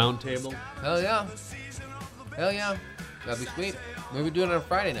 Do a little round table. Hell yeah. Hell yeah. That'd be sweet. Maybe do it on a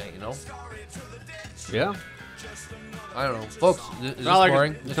Friday night, Yeah. I don't know. Folks, is this not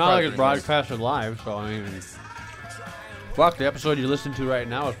boring? It's not like it's broadcasted live, so I mean... Fuck, the episode you listened to right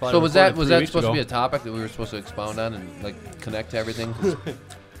now is probably... So was that supposed to be a topic that we were supposed to expound on and like connect to everything?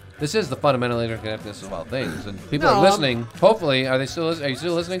 This is the fundamental interconnectedness of all things, and people are listening. Hopefully, are you still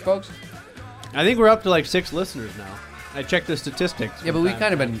listening, folks? I think we're up to like 6 listeners now. I checked the statistics. Yeah, but we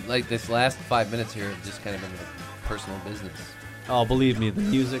kind of been like this last 5 minutes here have just kind of been like personal business. Oh, believe me, the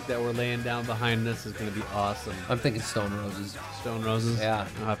music that we're laying down behind this is going to be awesome. I'm thinking Stone Roses. Stone Roses? Yeah.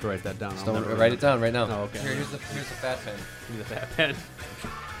 I'll have to write that down. Write it down right now. Oh, okay. Here's the fat pen. Give me the fat pen.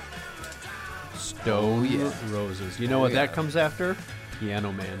 Stone Roses. You know what that comes after?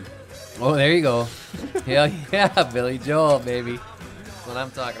 Piano Man. Oh, there you go. Hell yeah, Billy Joel, baby. That's what I'm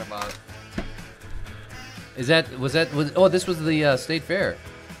talking about. This was the State Fair.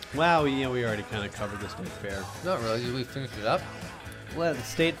 Wow, we already kind of covered the State Fair. Not really. Did we finish it up? Well, the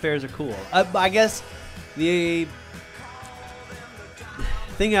State Fairs are cool. I guess the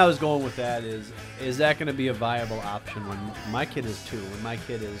thing I was going with that is that going to be a viable option when my kid is 2, when my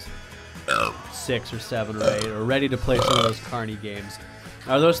kid is 6 or 7 or 8, or ready to play some of those Carney games?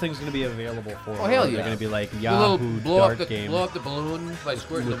 Are those things going to be available for them? Oh, hell yeah. They're going to be like Yahoo Dart game. Blow up the balloon by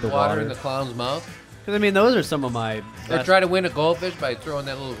squirting With the the water water. in the clown's mouth. Because, I mean, those are some of my Or best... try to win a goldfish by throwing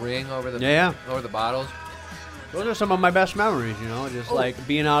that little ring over the over the bottles. Those are some of my best memories, just like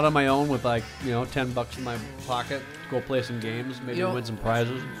being out on my own with like, $10 in my pocket, go play some games, maybe win some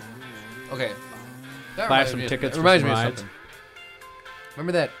prizes. Okay. Buy some tickets for reminds some me of rides. something.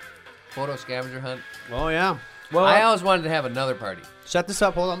 Remember that photo scavenger hunt? Oh, yeah. Well, I always wanted to have another party. Set this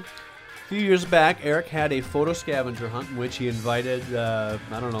up, hold on. A few years back, Eric had a photo scavenger hunt in which he invited,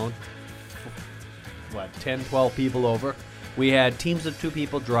 10, 12 people over. We had teams of 2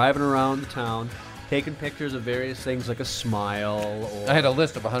 people driving around the town, taking pictures of various things like a smile. Or I had a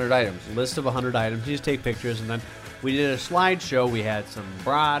list of 100 items. List of 100 items. You just take pictures, and then we did a slideshow. We had some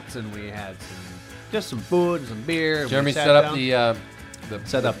brats, and we had just some food and some beer. Jeremy set up the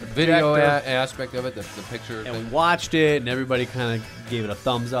video projector. aspect of it, the picture. And we watched it, and everybody kind of gave it a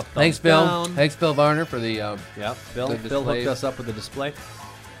thumbs up, thumbs Thanks, Bill. down. Thanks, Bill Varner, for the Bill the hooked displays. us up with the display.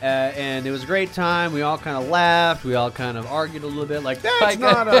 And it was a great time. We all kind of laughed. We all kind of argued a little bit, like, that's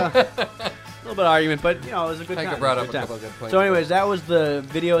not a little bit of argument, but, it was a good time. Tiger brought It was up a a good couple time. of good points. So anyways, that was the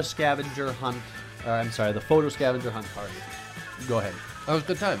video scavenger hunt. The photo scavenger hunt party. Go ahead. That was a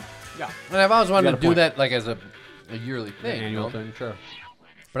good time. Yeah. And I've always wanted got to a do point. that like as a yearly thing. Annual thing, sure.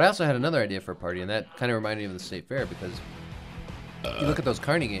 But I also had another idea for a party, and that kind of reminded me of the State Fair, because you look at those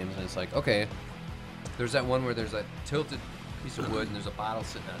Carney games, and it's like, okay, there's that one where there's a tilted piece of wood, and there's a bottle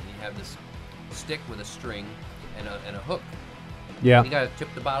sitting on it, and you have this stick with a string and a hook. Yeah. You got to tip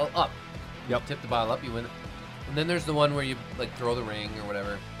the bottle up. Yep. Tip the bottle up, you win. And then there's the one where you like throw the ring or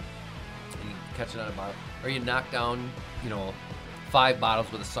whatever, and you catch it on a bottle, or you knock down, 5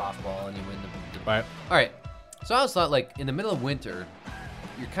 bottles with a softball, and you win the Right. All right. So I always thought, like, in the middle of winter,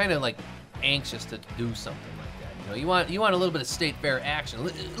 you're kind of like anxious to do something like that. You want a little bit of State Fair action.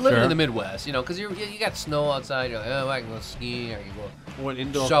 Living Sure. in the Midwest, because you got snow outside. You're like, oh, I can go skiing, or I can go Or an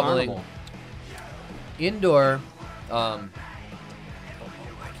indoor shoveling. carnival. Indoor.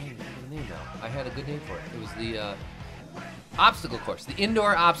 the name now. I had a good name for it. It was the obstacle course, the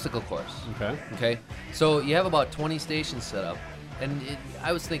indoor obstacle course. Okay. Okay. So you have about 20 stations set up, and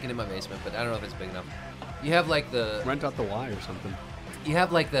I was thinking in my basement, but I don't know if it's big enough. You have like the Rent out the Y or something. you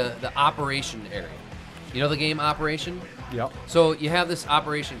have like the operation area. You know the game Operation? Yep. So you have this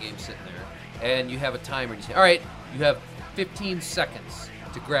operation game sitting there, and you have a timer, and you say, all right, you have 15 seconds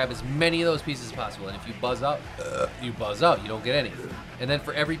to grab as many of those pieces as possible. And if you buzz out, you buzz out. You don't get any. And then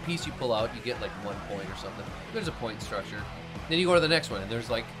for every piece you pull out, you get like 1 point or something. There's a point structure. Then you go to the next one, and there's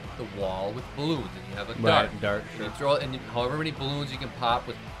like the wall with balloons, and you have a dart. Right, dart. And you throw it, and however many balloons you can pop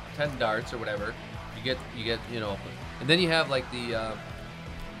with 10 darts or whatever, you get and then you have like the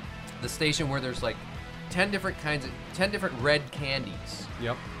station where there's like 10 different red candies.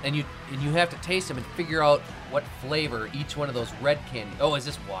 Yep. And you have to taste them and figure out what flavor each one of those red candy. Oh, is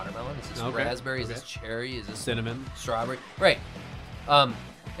this watermelon? Is this raspberry? Is this cherry? Is this cinnamon? Strawberry? Right. And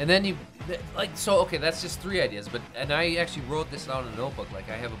then okay, that's just 3 ideas. And I actually wrote this down in a notebook. Like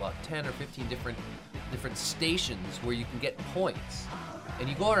I have about 10 or 15 different stations where you can get points. And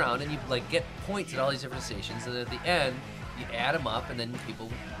you go around and you like get points at all these different stations. And at the end, you add them up, and then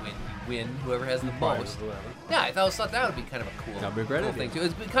people win. Whoever has the most. Yeah, I thought that would be kind of a cool thing too.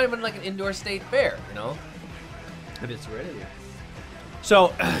 It's kind of like an indoor state fair, you know. It is a great idea. So,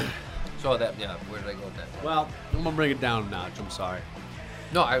 where did I go with that? Well, I'm gonna bring it down a notch. I'm sorry.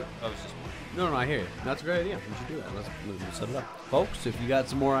 No, I was just. No, I hear you. That's a great idea. We should do that. Let's set it up, folks. If you got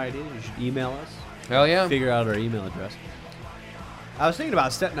some more ideas, you should email us. Hell yeah. Figure out our email address. I was thinking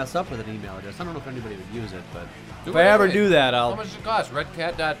about setting us up with an email address. I don't know if anybody would use it, but if I ever do that, I'll. How much does it cost?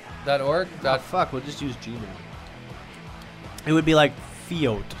 Redcat.org? Fuck, we'll just use Gmail. It would be like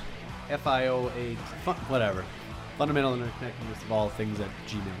FIOT. FIOA. Whatever. Fundamental Interconnectedness of all things at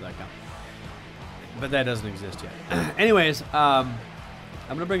gmail.com. But that doesn't exist yet. Anyways, I'm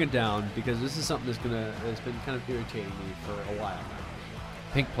going to bring it down because this is something that's been kind of irritating me for a while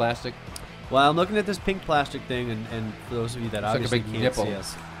now. Pink plastic. Well, I'm looking at this pink plastic thing, and for those of you that obviously like a big can't nipple. see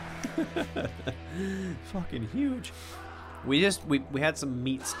us, fucking huge. We had some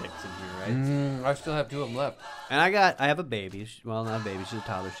meat sticks in here, right? I still have 2 of them left. And I have a baby. Well, not a baby. She's a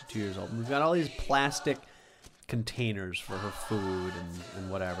toddler. She's 2 years old. And we've got all these plastic containers for her food and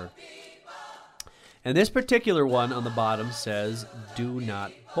whatever. And this particular one on the bottom says, "Do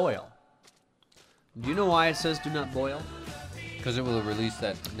not boil." Do you know why it says "Do not boil"? Because it will release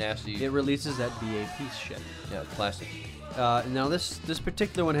that nasty. It releases that BAP shit. Yeah, plastic. Now this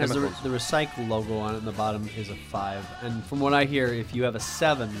particular one has the recycle logo on it, and the bottom is a 5. And from what I hear, if you have a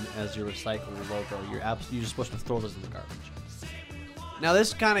 7 as your recycle logo, you're supposed to throw this in the garbage. Now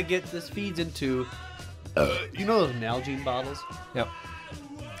this feeds into, you know those Nalgene bottles? Yep.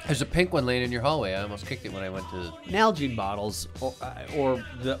 There's a pink one laying in your hallway. I almost kicked it when I went to... Nalgene bottles, or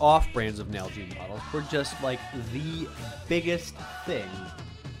the off-brands of Nalgene bottles, were just like the biggest thing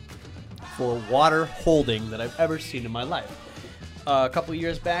for water holding that I've ever seen in my life. A couple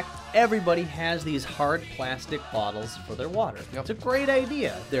years back, everybody has these hard plastic bottles for their water. Yep. It's a great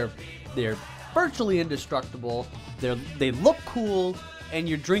idea. They're virtually indestructible. They look cool. And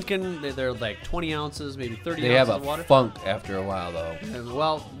you're drinking, they're like 20 ounces, maybe 30 ounces of water. They have a funk after a while, though.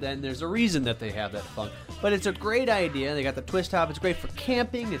 Well, then there's a reason that they have that funk. But it's a great idea. They got the twist top. It's great for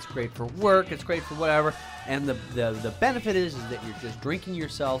camping. It's great for work. It's great for whatever. And the benefit is that you're just drinking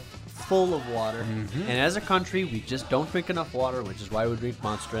yourself full of water. Mm-hmm. And as a country, we just don't drink enough water, which is why we drink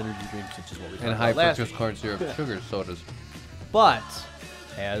Monster Energy drinks, which is what we drink. And high fructose corn syrup sugar sodas. But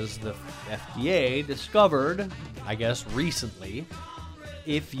as the FDA discovered, I guess recently,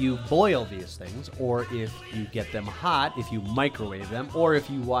 if you boil these things, or if you get them hot, if you microwave them, or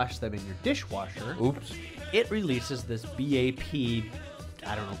if you wash them in your dishwasher, it releases this BAP,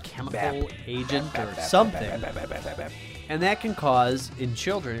 I don't know, chemical agent or something. And that can cause, in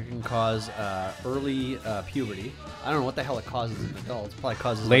children, it can cause early puberty. I don't know what the hell it causes in adults. It probably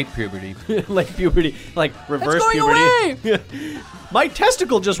causes late puberty. Late puberty, like reverse puberty. Away! My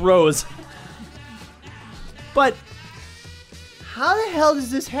testicle just rose. But how the hell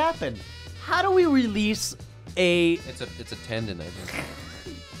does this happen? How do we release a... It's a tendon, I think.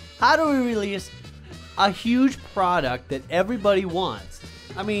 How do we release a huge product that everybody wants?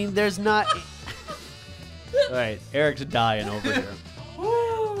 I mean, there's not... All right, Eric's dying over here.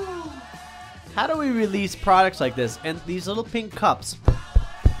 How do we release products like this? And these little pink cups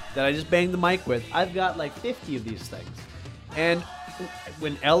that I just banged the mic with, I've got like 50 of these things. And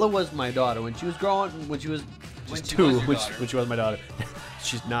when Ella was my daughter, when she was growing, when she was my daughter.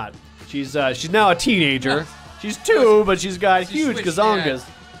 She's not. She's now a teenager. She's 2, but she's got huge gazongas.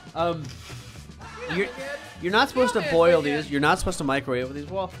 You're not supposed to boil these. You're not supposed to microwave these.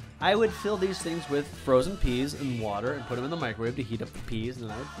 Well, I would fill these things with frozen peas and water and put them in the microwave to heat up the peas, and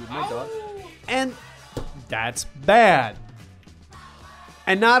then I would feed my dog. And that's bad.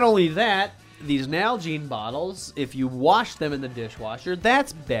 And not only that, these Nalgene bottles, if you wash them in the dishwasher,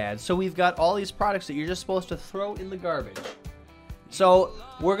 that's bad. So we've got all these products that you're just supposed to throw in the garbage. So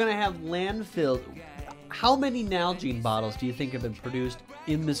we're going to have landfill. How many Nalgene bottles do you think have been produced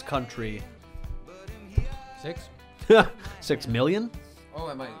in this country? 6? 6 million? Oh,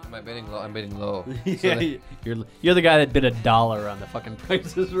 am I bidding low? I'm bidding low. Yeah, you're the guy that bid $1 on the fucking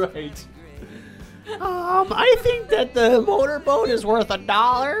Price is Right. I think that the motorboat is worth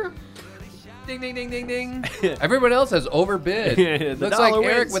 $1. Ding, ding, ding, ding, ding. Everyone else has overbid. Looks like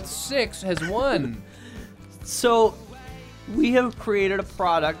Eric with 6 has won. So we have created a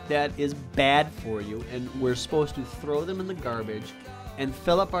product that is bad for you, and we're supposed to throw them in the garbage and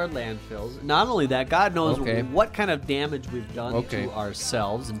fill up our landfills. Not only that, God knows what kind of damage we've done to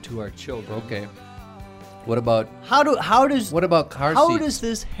ourselves and to our children. Okay. What about how does what about car seats? How does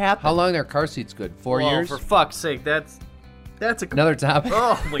this happen? How long are car seats good? 4 years? For fuck's sake, that's another topic.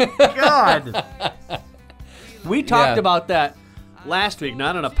 Oh my God. We talked about that last week,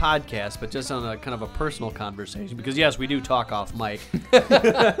 not on a podcast, but just on a kind of a personal conversation. Because yes, we do talk off mic.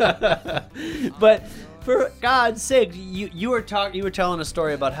 But for God's sake, you were telling a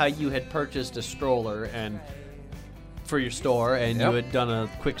story about how you had purchased a stroller and for your store, and you had done a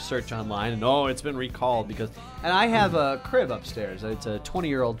quick search online, and it's been recalled because. And I have a crib upstairs. It's a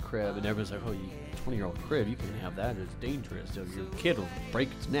 20-year-old crib, and everyone's like, "Oh, you 20-year-old crib, you can have that. It's dangerous. Your kid will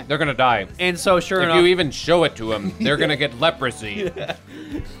break its neck. They're gonna die." And so, sure enough, if you even show it to them, they're gonna get leprosy. Yeah.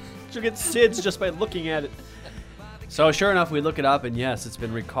 She'll get SIDS just by looking at it. So sure enough, we look it up, and yes, it's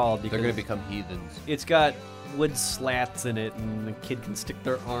been recalled because they're gonna become heathens. It's got wood slats in it, and the kid can stick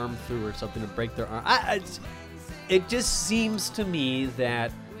their arm through or something to break their arm. It just seems to me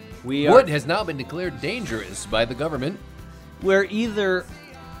that wood has now been declared dangerous by the government. We're either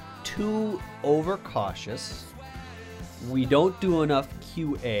too overcautious, we don't do enough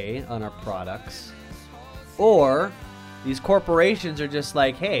QA on our products, or these corporations are just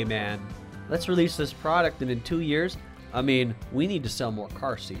like, hey man, let's release this product, and in 2 years, we need to sell more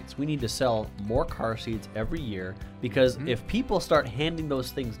car seats. We need to sell more car seats every year, because if people start handing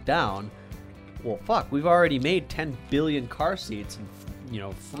those things down, well, fuck, we've already made 10 billion car seats and,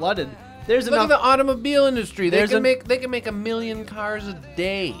 flooded. Look at the automobile industry. They can make 1 million cars a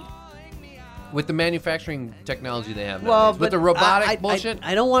day with the manufacturing technology they have nowadays. With the robotic bullshit.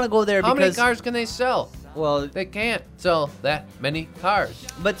 I don't want to go there because... How many cars can they sell? Well, they can't sell that many cars.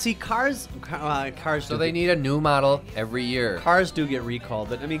 But see, cars. So they need a new model every year. Cars do get recalled,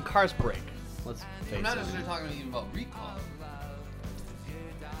 but cars break. Let's face it. I'm not necessarily talking even about recall.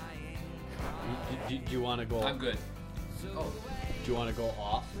 Do you want to go? I'm good. Oh, do you want to go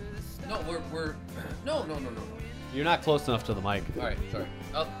off? No, we're no. You're not close enough to the mic. All right, sorry.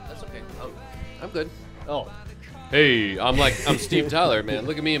 Oh, that's okay. I'm good. Oh, hey, I'm Steve Tyler, man.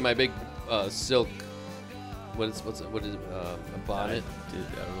 Look at me in my big silk. What is it? A bonnet? I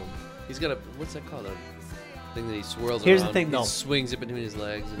don't know. He's got what's that called? A thing that he swirls Here's around. The thing, though. He swings it between his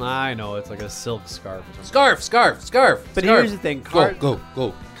legs. I know, it's like a silk scarf or something. Scarf. But here's the thing.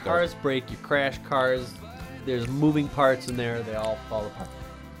 Go. Cars break. You crash cars. There's moving parts in there. They all fall apart.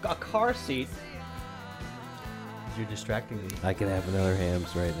 A car seat. You're distracting me. I can have another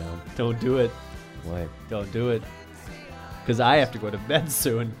hams right now. Don't do it. Why? Don't do it. Because I have to go to bed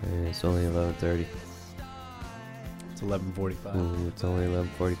soon. It's only 11:30. It's 11:45. It's only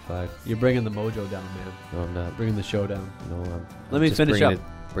 11:45. You're bringing the mojo down, man. No, I'm not. Bringing the show down. No, I'm. Let me finish up.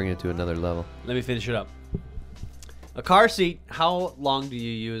 Bring it to another level. Let me finish it up. A car seat. How long do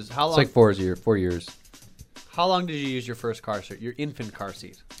you use? How long? It's like 4 years. How long did you use your first car seat? Your infant car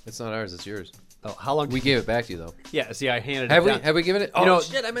seat. It's not ours. It's yours. Oh, how long? We gave it back to you though. Yeah. See, I handed it. Have we? Have we given it? Oh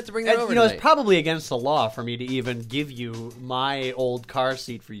shit! I meant to bring that over. It's probably against the law for me to even give you my old car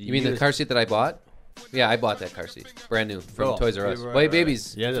seat for you. You mean the car seat that I bought? Yeah, I bought that car seat, brand new from Toys R Us. Right, Wait,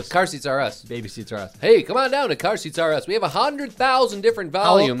 babies. Yeah, car seats are us. Baby seats are us. Hey, come on down to Car Seats R Us. We have 100,000 different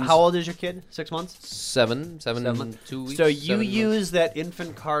volumes. How old is your kid? 6 months? Seven, 2 weeks. So you used that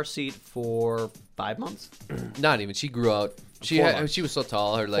infant car seat for 5 months? Not even. She grew out. She was so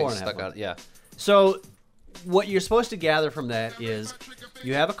tall, her legs stuck out. Yeah. So what you're supposed to gather from that is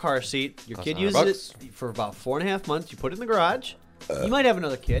you have a car seat. Your kid uses it for about 4.5 months. You put it in the garage. You might have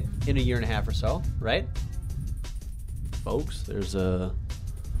another kid in 1.5 years or so, right? Folks, there's a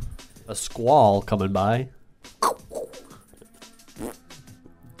squall coming by.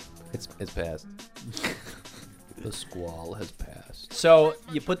 It's passed. The squall has passed. So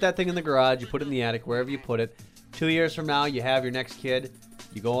you put that thing in the garage, you put it in the attic, wherever you put it. 2 years from now, you have your next kid.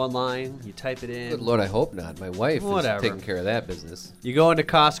 You go online, you type it in. Good Lord, I hope not. My wife Whatever. is taking care of that business. You go into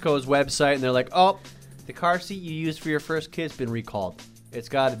Costco's website, and they're like, oh, the car seat you used for your first kid's been recalled. It's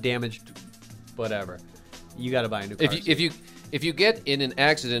got a damaged whatever. You got to buy a new car seat. If you get in an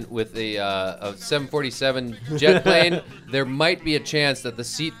accident with a 747 jet plane, there might be a chance that the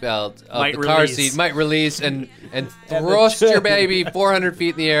seatbelt of Might the car release. seat might release and thrust your baby 400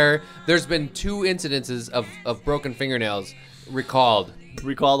 feet in the air. There's been 2 incidences of broken fingernails recalled.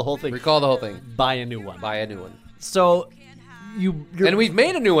 Recall the whole thing. Recall the whole thing. Buy a new one. Buy a new one. So And we've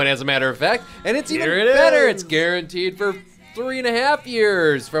made a new one, as a matter of fact, and it's even Here it better. is. It's guaranteed for 3.5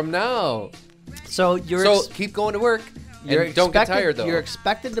 years from now. So you're So keep going to work. And don't get tired, though. You're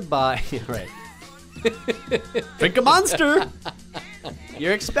expected to buy right. Drink a Monster.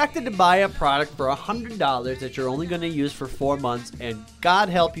 You're expected to buy a product for $100 that you're only going to use for 4 months, and God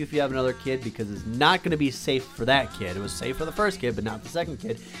help you if you have another kid, because it's not going to be safe for that kid. It was safe for the first kid, but not the second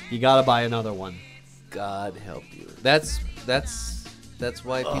kid. You got to buy another one. God help you. That's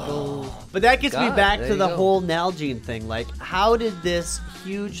why people. But that gets me God, back there to you the go. whole Nalgene thing. Like, how did this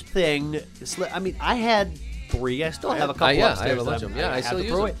huge thing slip? I mean, I had 3. I still have a couple I have upstairs. a bunch that of them. Yeah, I have still to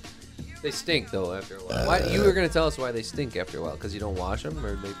use throw them. away. They stink though after a while. Why, you were gonna tell us why they stink after a while? Because you don't wash them,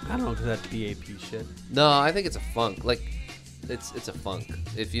 or they? I don't know, because that's BAP shit. No, I think it's a funk. Like, it's a funk.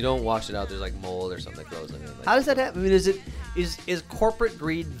 If you don't wash it out, there's like mold or something that grows in it. Like, How does that happen? I mean, is corporate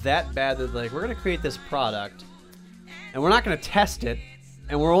greed that bad that, like, we're going to create this product and we're not going to test it,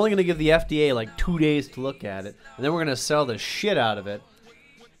 and we're only going to give the FDA like 2 days to look at it, and then we're going to sell the shit out of it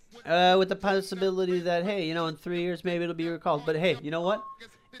with the possibility that, hey, you know, in 3 years maybe it'll be recalled. But hey, you know what?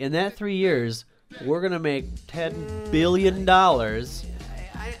 In that 3 years, we're going to make $10 billion, and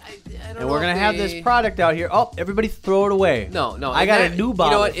we're going to have this product out here. Oh, everybody throw it away. No. I got a new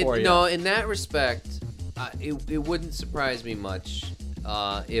bottle for you. No, in that respect, it wouldn't surprise me much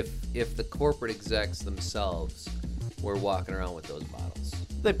if the corporate execs themselves were walking around with those bottles.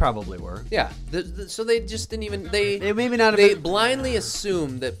 They probably were. Yeah. So they just didn't even They maybe not. They Have blindly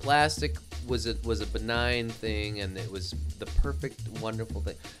assumed that plastic was a benign thing and it was the perfect, wonderful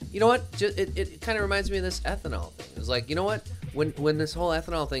thing. You know what? It kind of reminds me of this ethanol thing. It was like, you know what? When this whole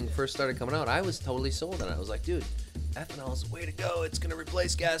ethanol thing first started coming out, I was totally sold on it. I was like, dude, ethanol is the way to go. It's gonna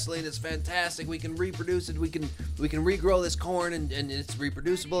replace gasoline. It's fantastic. We can reproduce it. We can regrow this corn and it's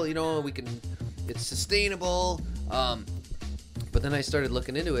reproducible. You know, it's sustainable. But then I started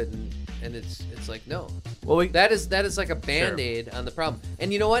looking into it and it's like, no. well, That is like a Band-Aid on the problem.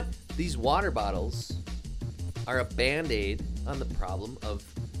 And you know what? These water bottles are a Band-Aid on the problem of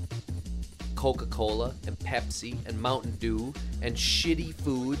Coca-Cola and Pepsi and Mountain Dew and shitty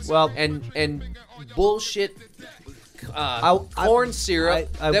foods and bullshit corn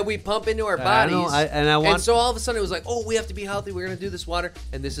syrup that we pump into our bodies. And so all of a sudden it was like, oh, we have to be healthy. We're going to do this water.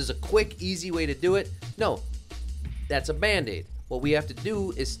 And this is a quick, easy way to do it. No, that's a Band-Aid. What we have to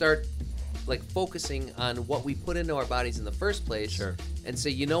do is start like focusing on what we put into our bodies in the first place. Sure. And say,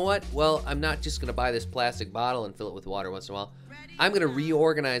 you know what? Well, I'm not just going to buy this plastic bottle and fill it with water once in a while. I'm going to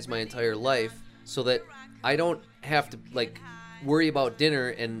reorganize my entire life so that I don't have to like worry about dinner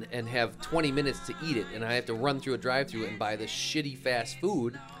and have 20 minutes to eat it, and I have to run through a drive-thru and buy this shitty fast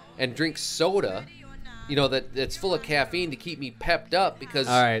food and drink soda, you know, that's full of caffeine to keep me pepped up because.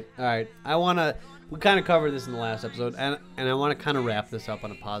 All right. We kind of covered this in the last episode, and I want to kind of wrap this up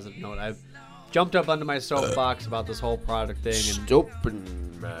on a positive note. I've jumped up onto my soapbox about this whole product thing. And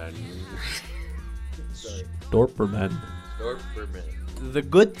Storperman. Storperman. Storperman. The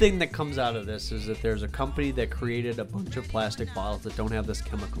good thing that comes out of this is that there's a company that created a bunch of plastic bottles that don't have this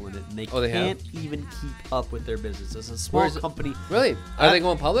chemical in it, and they can't even keep up with their business. It's a small company. Really? Are they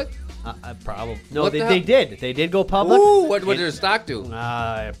going public? Probably. No, What the they hell? did. They did go public. Ooh, what did their stock do?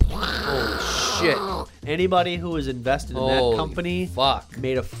 Holy shit. Anybody who was invested in that Holy company fuck.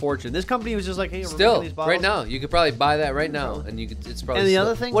 made a fortune. This company was just like, hey, we're Still, making these bottles. right now, you could probably buy that right now, and it's probably. And the still-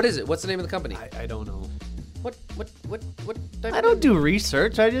 other thing- what is it? What's the name of the company? I don't know. What type I of don't thing? do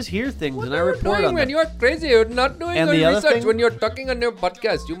research. I just hear things What and I are you report doing, on man? them. You're crazy. You're not doing And any the other research thing- when you're talking on your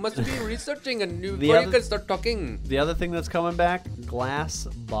podcast. You must be researching and before you can start talking. The other thing that's coming back, glass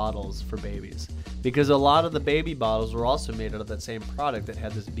bottles for babies. Because a lot of the baby bottles were also made out of that same product that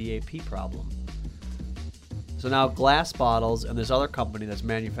had this BAP problem. So now glass bottles and this other company that's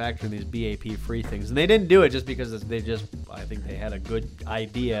manufacturing these BAP-free things. And they didn't do it just because I think they had a good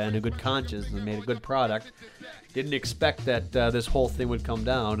idea and a good conscience and made a good product. Didn't expect that this whole thing would come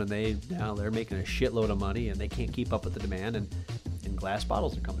down, and now they're making a shitload of money and they can't keep up with the demand, and glass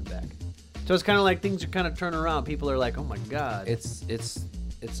bottles are coming back. So it's kind of like things are kind of turning around. People are like, oh my God. It's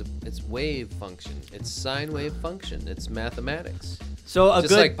wave function. It's sine wave function. It's mathematics. So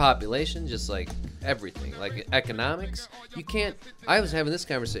just like population, just like everything, like economics. You can't. I was having this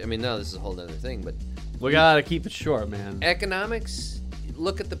conversation. I mean, no, this is a whole other thing, but we gotta keep it short, man. Economics.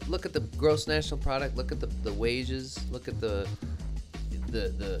 Look at the gross national product. Look at the wages. Look at the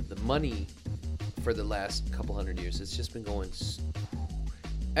money for the last couple hundred years. It's just been going.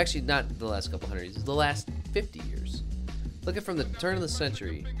 Actually, not the last couple hundred years. The last 50 years. Look at from the turn of the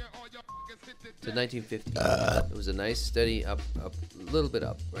century to 1950. It was a nice steady up, a little bit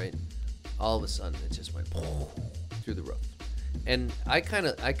up, right? All of a sudden, it just went through the roof. And I kind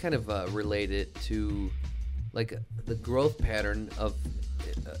of relate it to like the growth pattern of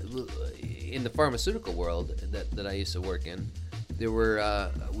in the pharmaceutical world that I used to work in. There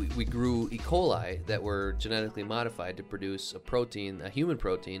were we grew E. coli that were genetically modified to produce a protein, a human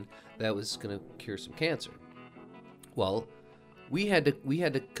protein that was going to cure some cancer. Well, we had to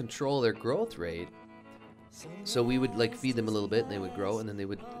control their growth rate, so we would like feed them a little bit, and they would grow, and then they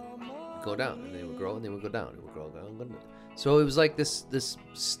would go down, and they would grow, and they would go down, and would grow down. So it was like this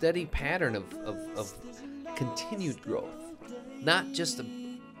steady pattern of continued growth, not just a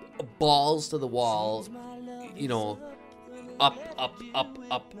balls to the wall, you know. Up.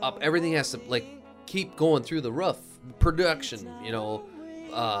 Everything has to like keep going through the roof. Production, you know,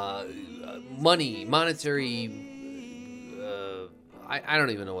 money, monetary. I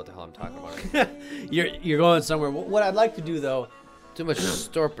don't even know what the hell I'm talking about. You're going somewhere. What I'd like to do though. Too much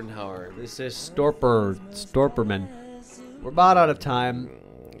Storpenhauer. This is Storperman. We're about out of time.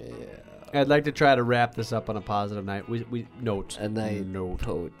 Yeah. I'd like to try to wrap this up on a positive night. We note. A night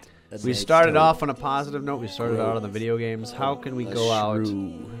note. We started off on a positive note. We started out on the video games. How can we go out?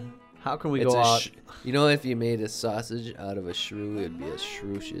 How can we go out? You know, if you made a sausage out of a shrew, it'd be a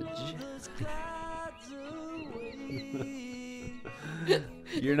shroosage.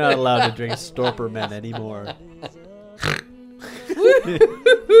 You're not allowed to drink Storperman anymore.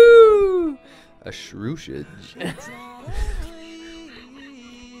 A shroosage.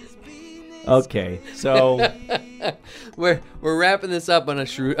 Okay, so we're wrapping this up on a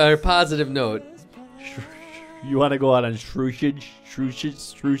positive note. You want to go out on shroosage?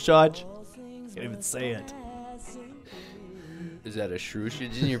 Can't even say it. Is that a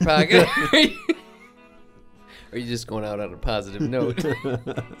shroosage in your pocket? Or are you just going out on a positive note?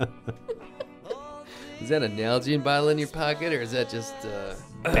 Is that a Nalgene bottle in your pocket, or is that just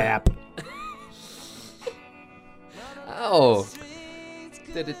BAP? Ow.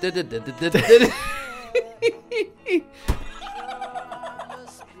 That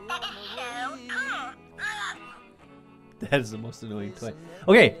is the most annoying toy.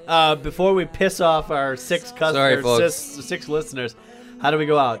 Okay, before we piss off our six listeners, how do we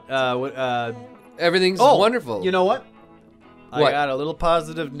go out? Everything's wonderful. You know what? What? I got a little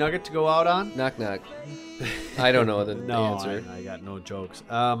positive nugget to go out on. Knock knock. I don't know the answer. I got no jokes.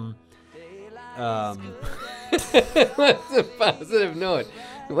 What's a positive note?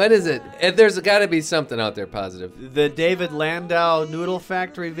 What is it? There's got to be something out there positive. The David Landau Noodle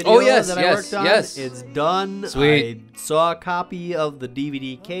Factory video that I worked on. Yes. It's done. Sweet. I saw a copy of the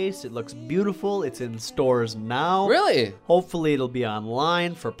DVD case. It looks beautiful. It's in stores now. Really? Hopefully it'll be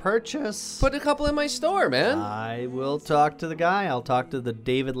online for purchase. Put a couple in my store, man. I will talk to the guy. I'll talk to the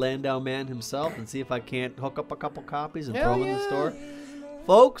David Landau man himself and see if I can't hook up a couple copies and throw them in the store.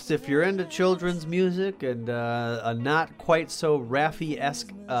 Folks, if you're into children's music and a not quite so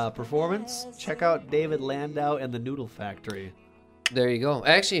Raffi-esque performance, check out David Landau and the Noodle Factory. There you go.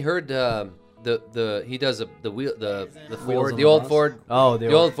 I actually heard he does the old Ford. Oh,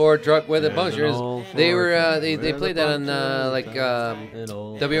 the old Ford truck with the punctures. They were they played that on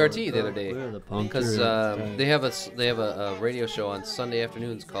WRT the other day because they have a radio show on Sunday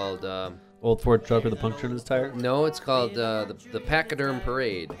afternoons called. Old Ford truck with a puncture in his tire? No, it's called the Pachyderm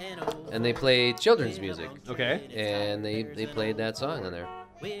Parade, and they play children's music. Okay. And they played that song on there.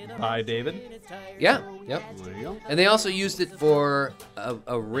 By David? Yeah. Yep. There you go. And they also used it for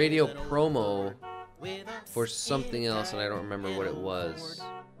a radio promo for something else, and I don't remember what it was.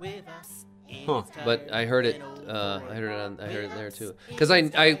 Huh. But I heard it. I heard it there too. Because I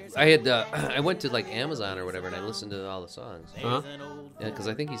went to like Amazon or whatever, and I listened to all the songs. Huh? Yeah, because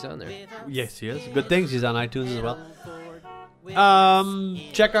I think he's on there. Yes, he is. Good things he's on iTunes as well.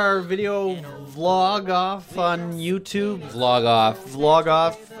 Check our video vlog off on YouTube. Vlog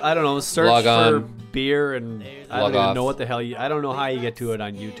off. I don't know. Search Vlog for on. beer and I don't Vlog even off. know what the hell I don't know how you get to it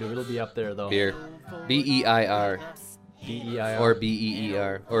on YouTube. It'll be up there though. Beer. B-E-I-R. B-E-I-R. Or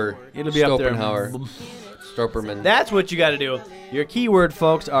B-E-E-R. Or It'll be up there. Stopenhauer. Storperman. That's what you got to do. Your keyword,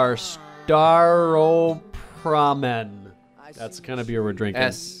 folks, are Staropramen. That's the kind of beer we're drinking.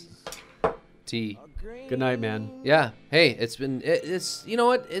 S-T Good night, man. Yeah. Hey, it's you know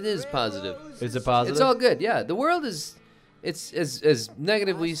what? It is positive. Is it positive? It's all good. Yeah. The world is. It's as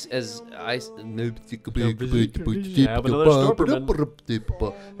negatively as I as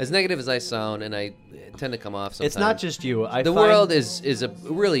negative as I sound, and I tend to come off sometimes. It's not just you. The world is a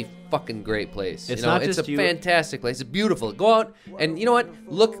really fucking great place. It's not just it's a you. fantastic place. It's beautiful. Go out and you know what?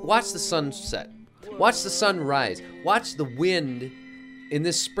 Watch the sun set. Watch the sun rise. Watch the wind in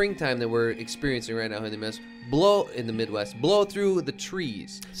this springtime that we're experiencing right now in the Midwest, blow through the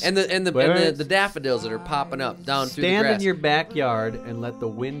trees and the daffodils that are popping up down through the grass. Stand in your backyard and let the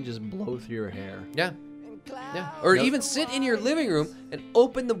wind just blow through your hair. Yeah. Or even sit in your living room and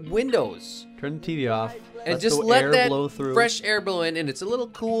open the windows. Turn the TV off. And let just the let air that blow through. fresh air blow in, and it's a little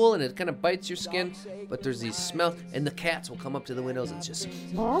cool, and it kind of bites your skin, but there's these smells, and the cats will come up to the windows and just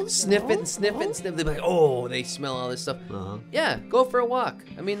sniff it and sniff it and sniff it. They'll be like, oh, they smell all this stuff. Yeah, go for a walk.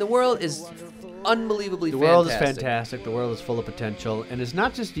 I mean, the world is unbelievably fantastic. The world is fantastic. The world is full of potential, and it's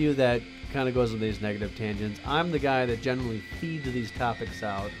not just you that kind of goes on these negative tangents. I'm the guy that generally feeds these topics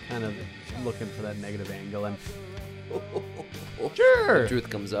out, kind of looking for that negative angle, and sure, the truth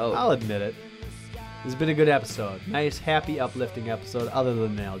comes out. I'll admit it. This has been a good episode. Nice, happy, uplifting episode, other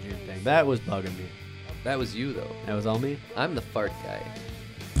than the Nalgene thing. That was bugging me. That was you, though. That was all me? I'm the fart guy.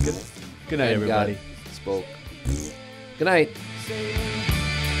 Good night, and everybody. God spoke. Good night.